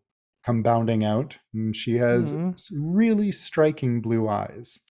will come bounding out, and she has really striking blue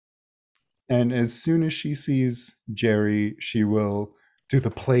eyes. And as soon as she sees Jerry, she will do the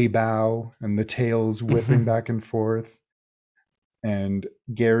play bow and the tails whipping back and forth. And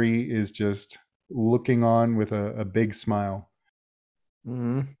Gary is just looking on with a big smile.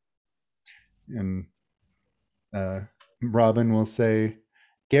 And Robin will say,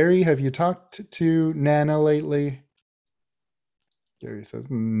 "Gary, have you talked to Nana lately?" Gary says,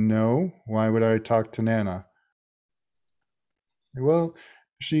 "No. Why would I talk to Nana?" Say, "Well,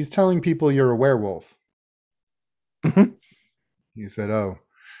 she's telling people you're a werewolf." He said, oh,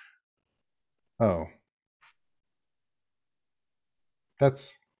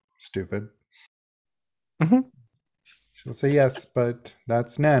 that's stupid." She'll say, "Yes, but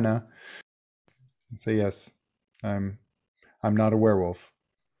that's Nana." I'll say, "Yes, I'm not a werewolf."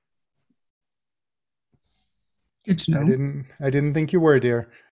 Good to know. I didn't think you were,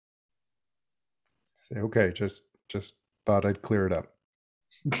 dear." Say, "Okay, just thought I'd clear it up.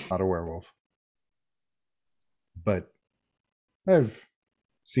 Not a werewolf. But I've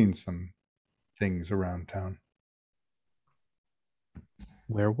seen some things around town."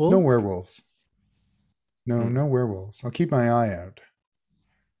 Werewolves? "No werewolves. No werewolves. I'll keep my eye out."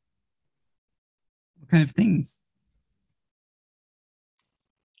 What kind of things?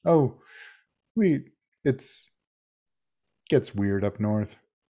 "Oh, it's gets weird up north."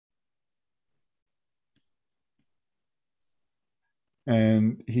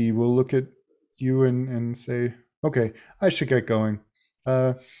 And he will look at you and say, "Okay, I should get going.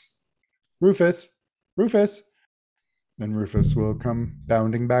 Rufus, Rufus." And Rufus will come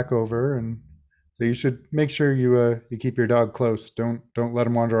bounding back over, and so you should make sure you keep your dog close. Don't let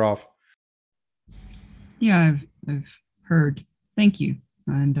him wander off. Yeah, I've heard. Thank you.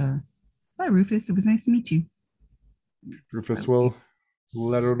 And bye, Rufus. It was nice to meet you. Rufus will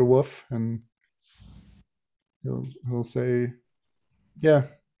let out a woof, and he'll say, "Yeah,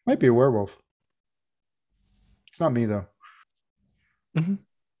 might be a werewolf. It's not me though."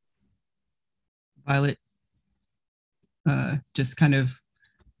 Violet just kind of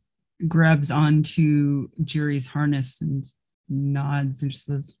grabs onto Jerry's harness and nods and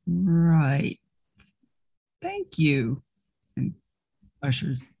says, "Right, thank you," and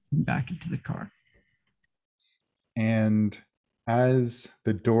ushers him back into the car. And as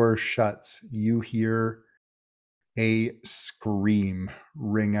the door shuts, you hear a scream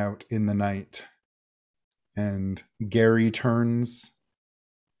ring out in the night. And Gary turns,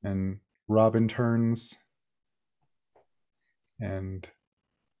 and Robin turns, and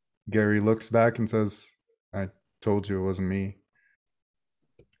Gary looks back and says, "I told you it wasn't me."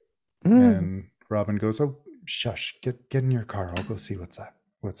 And Robin goes, "Oh, shush, get in your car. I'll go see what's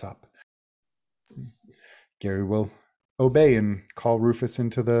up. Gary will obey and call Rufus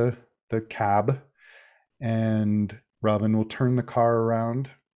into the cab, and Robin will turn the car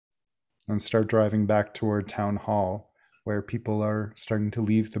around and start driving back toward Town Hall, where people are starting to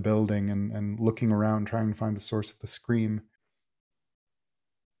leave the building and looking around, trying to find the source of the scream.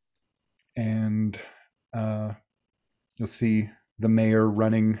 And you'll see the mayor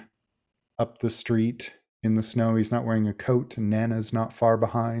running up the street in the snow. He's not wearing a coat, and Nana's not far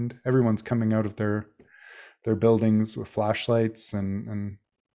behind. Everyone's coming out of their buildings with flashlights and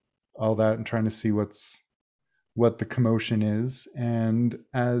all that, and trying to see what the commotion is. And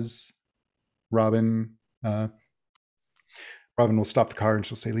as Robin will stop the car and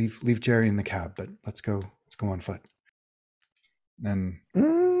she'll say, leave Jerry in the cab, but let's go on foot. And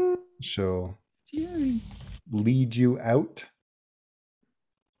she'll lead you out.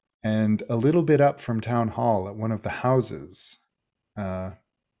 And a little bit up from Town Hall, at one of the houses, there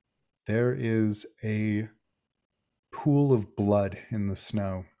is a pool of blood in the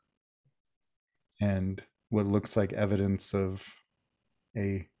snow, and what looks like evidence of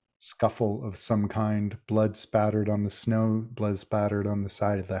a scuffle of some kind. Blood spattered on the snow, blood spattered on the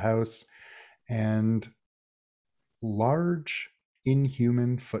side of the house, and large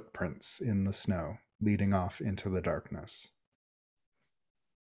inhuman footprints in the snow leading off into the darkness.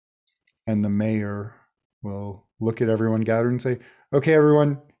 And the mayor will look at everyone gathered and say, "Okay,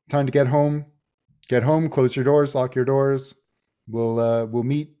 everyone, time to get home. Get home, close your doors, lock your doors. We'll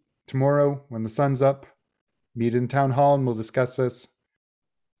meet tomorrow when the sun's up. Meet in Town Hall and we'll discuss this.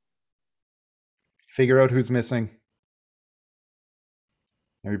 Figure out who's missing.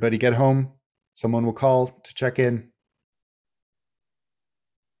 Everybody get home. Someone will call to check in."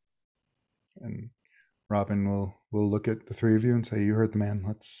 And Robin will look at the three of you and say, "You heard the man.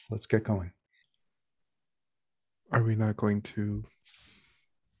 Let's get going." Are we not going to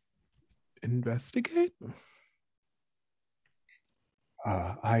investigate?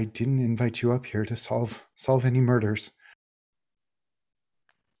 I didn't invite you up here to solve any murders.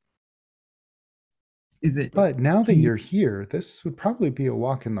 Is it? But now that you're here, this would probably be a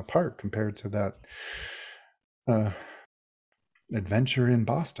walk in the park compared to that adventure in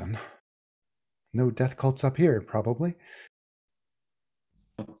Boston. No death cults up here, probably.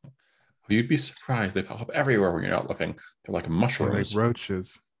 You'd be surprised. They pop up everywhere when you're not looking. They're like Or mushrooms. like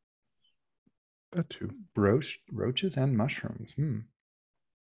roaches. That too. Roaches and mushrooms.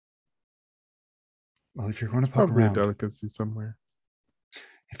 Well, if you're going to It's poke probably around, a delicacy somewhere.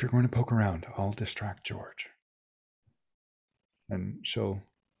 if you're going to poke around, I'll distract George. And she'll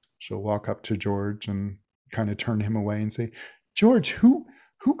walk up to George and kind of turn him away and say, "George, who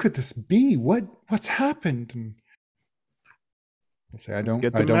could this be? What's happened?" And I'll say, I don't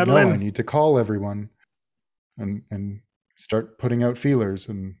know. I need to call everyone and start putting out feelers.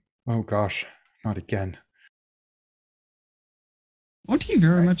 And oh gosh, not again. Won't he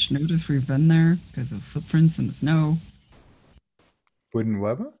very much notice we've been there because of footprints in the snow? Wouldn't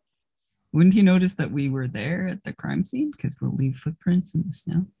Webber? Wouldn't he notice that we were there at the crime scene because we'll leave footprints in the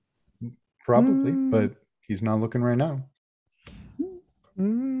snow? Probably, but he's not looking right now.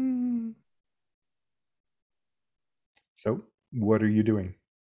 So, what are you doing?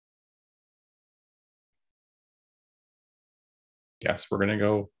 Guess we're gonna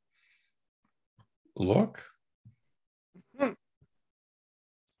go look.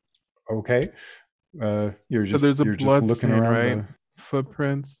 Okay. You're just there's a you're blood just looking stain, around right?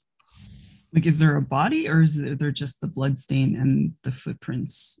 Footprints. Like, is there a body, or is there just the blood stain and the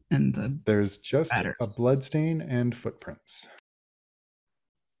footprints and the? There's just batter? a blood stain and footprints.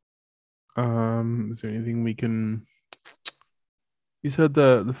 Is there anything we can? You said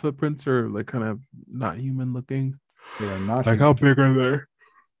the footprints are like kind of not human looking. They are not Like human. how big are they?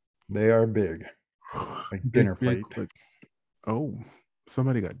 They are big. Like dinner plate. Oh,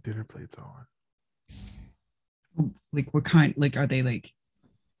 somebody got dinner plates on. Like, what kind? Like, are they like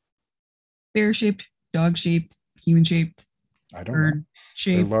bear shaped, dog shaped, human shaped, I don't know. bird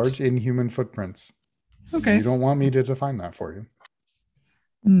shaped? They're large inhuman footprints. Okay. You don't want me to define that for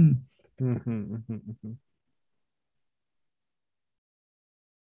you. How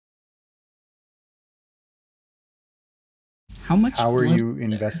much How are blood you is there?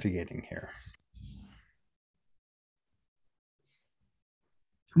 investigating here?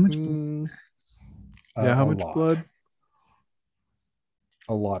 How much blood? Yeah, how A much lot. blood?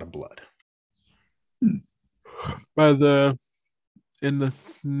 A lot of blood. By in the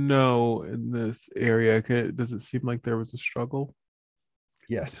snow in this area, does it seem like there was a struggle?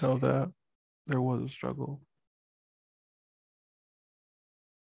 Yes. Tell that there was a struggle.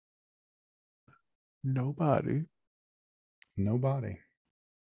 Nobody. No body.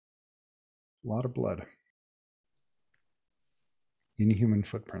 A lot of blood. Inhuman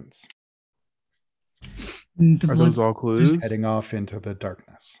footprints. The Are blood, those all clues? Heading off into the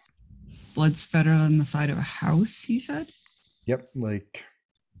darkness. blood spatter on the side of a house, you said? Yep, like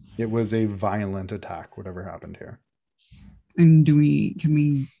it was a violent attack, whatever happened here. And can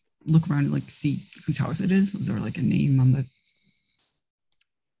we look around and like see whose house it is? Was there like a name on the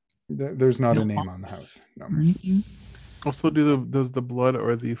There's not a name on the house. No. or anything? Also, does the blood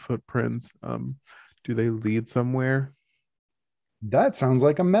or the footprints do they lead somewhere? That sounds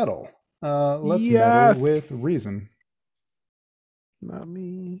like a medal. Let's Yes! meddle with reason. Not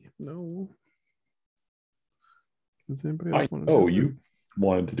me. No. Does anybody I else want to know do it? you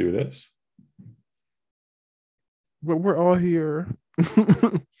wanted to do this. But we're all here.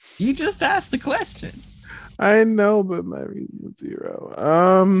 You just asked the question. I know, but my reason is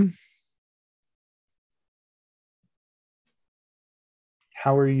 0.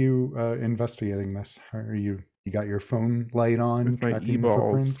 How are you investigating this? How are you got your phone light on, With my tracking the e-balls.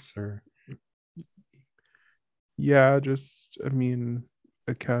 footprints, or Yeah, just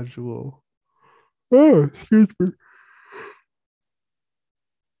a casual. Oh, excuse me.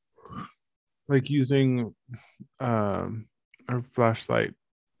 Like using a flashlight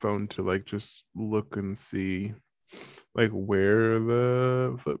phone to like just look and see like where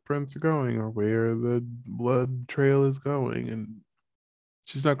the footprints are going or where the blood trail is going, and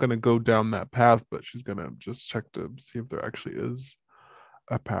she's not going to go down that path, but she's going to just check to see if there actually is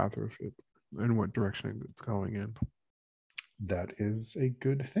a path or if it in what direction it's going in. that is a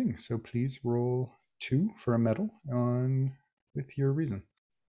good thing. So please roll 2 for a medal on with your reason.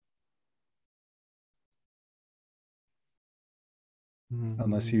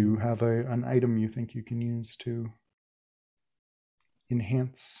 Unless you have an item you think you can use to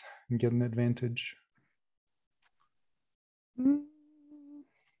enhance and get an advantage. I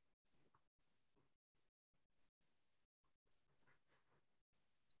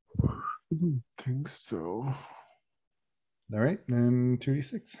don't think so. All right, then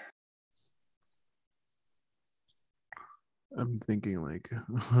 2d6. I'm thinking like,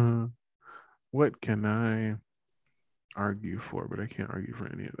 what can I argue for? But I can't argue for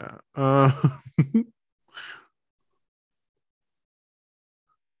any of that.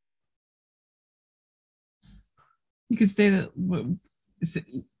 You could say that.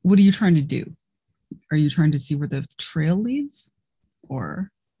 What are you trying to do? Are you trying to see where the trail leads, or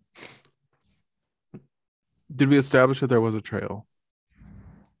Did we establish that there was a trail?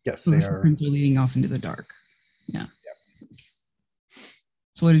 Yes, the they are. footprints are leading off into the dark? Yeah. Yep.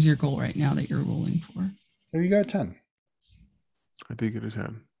 So, what is your goal right now that you're rolling for? Oh, you got 10. I did get a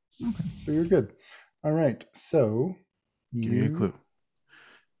 10. Okay. So you're good. All right. So Give me a clue.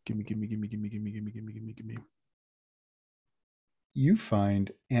 Give me. You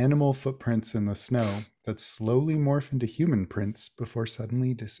find animal footprints in the snow that slowly morph into human prints before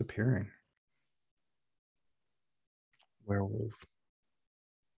suddenly disappearing. Werewolves.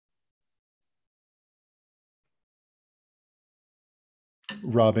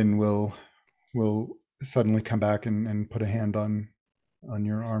 Robin will suddenly come back and put a hand on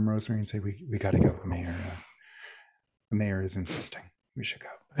your arm, Rosemary, and say, "We got to go. The mayor is insisting. We should go."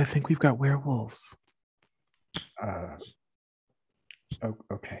 I think we've got werewolves. Oh,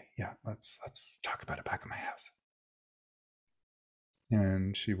 okay. Yeah, let's talk about it back at my house.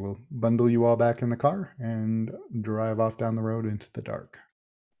 And she will bundle you all back in the car and drive off down the road into the dark.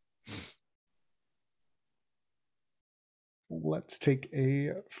 Let's take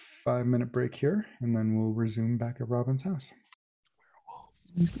a 5-minute break here, and then we'll resume back at Robin's house.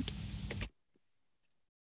 Werewolves.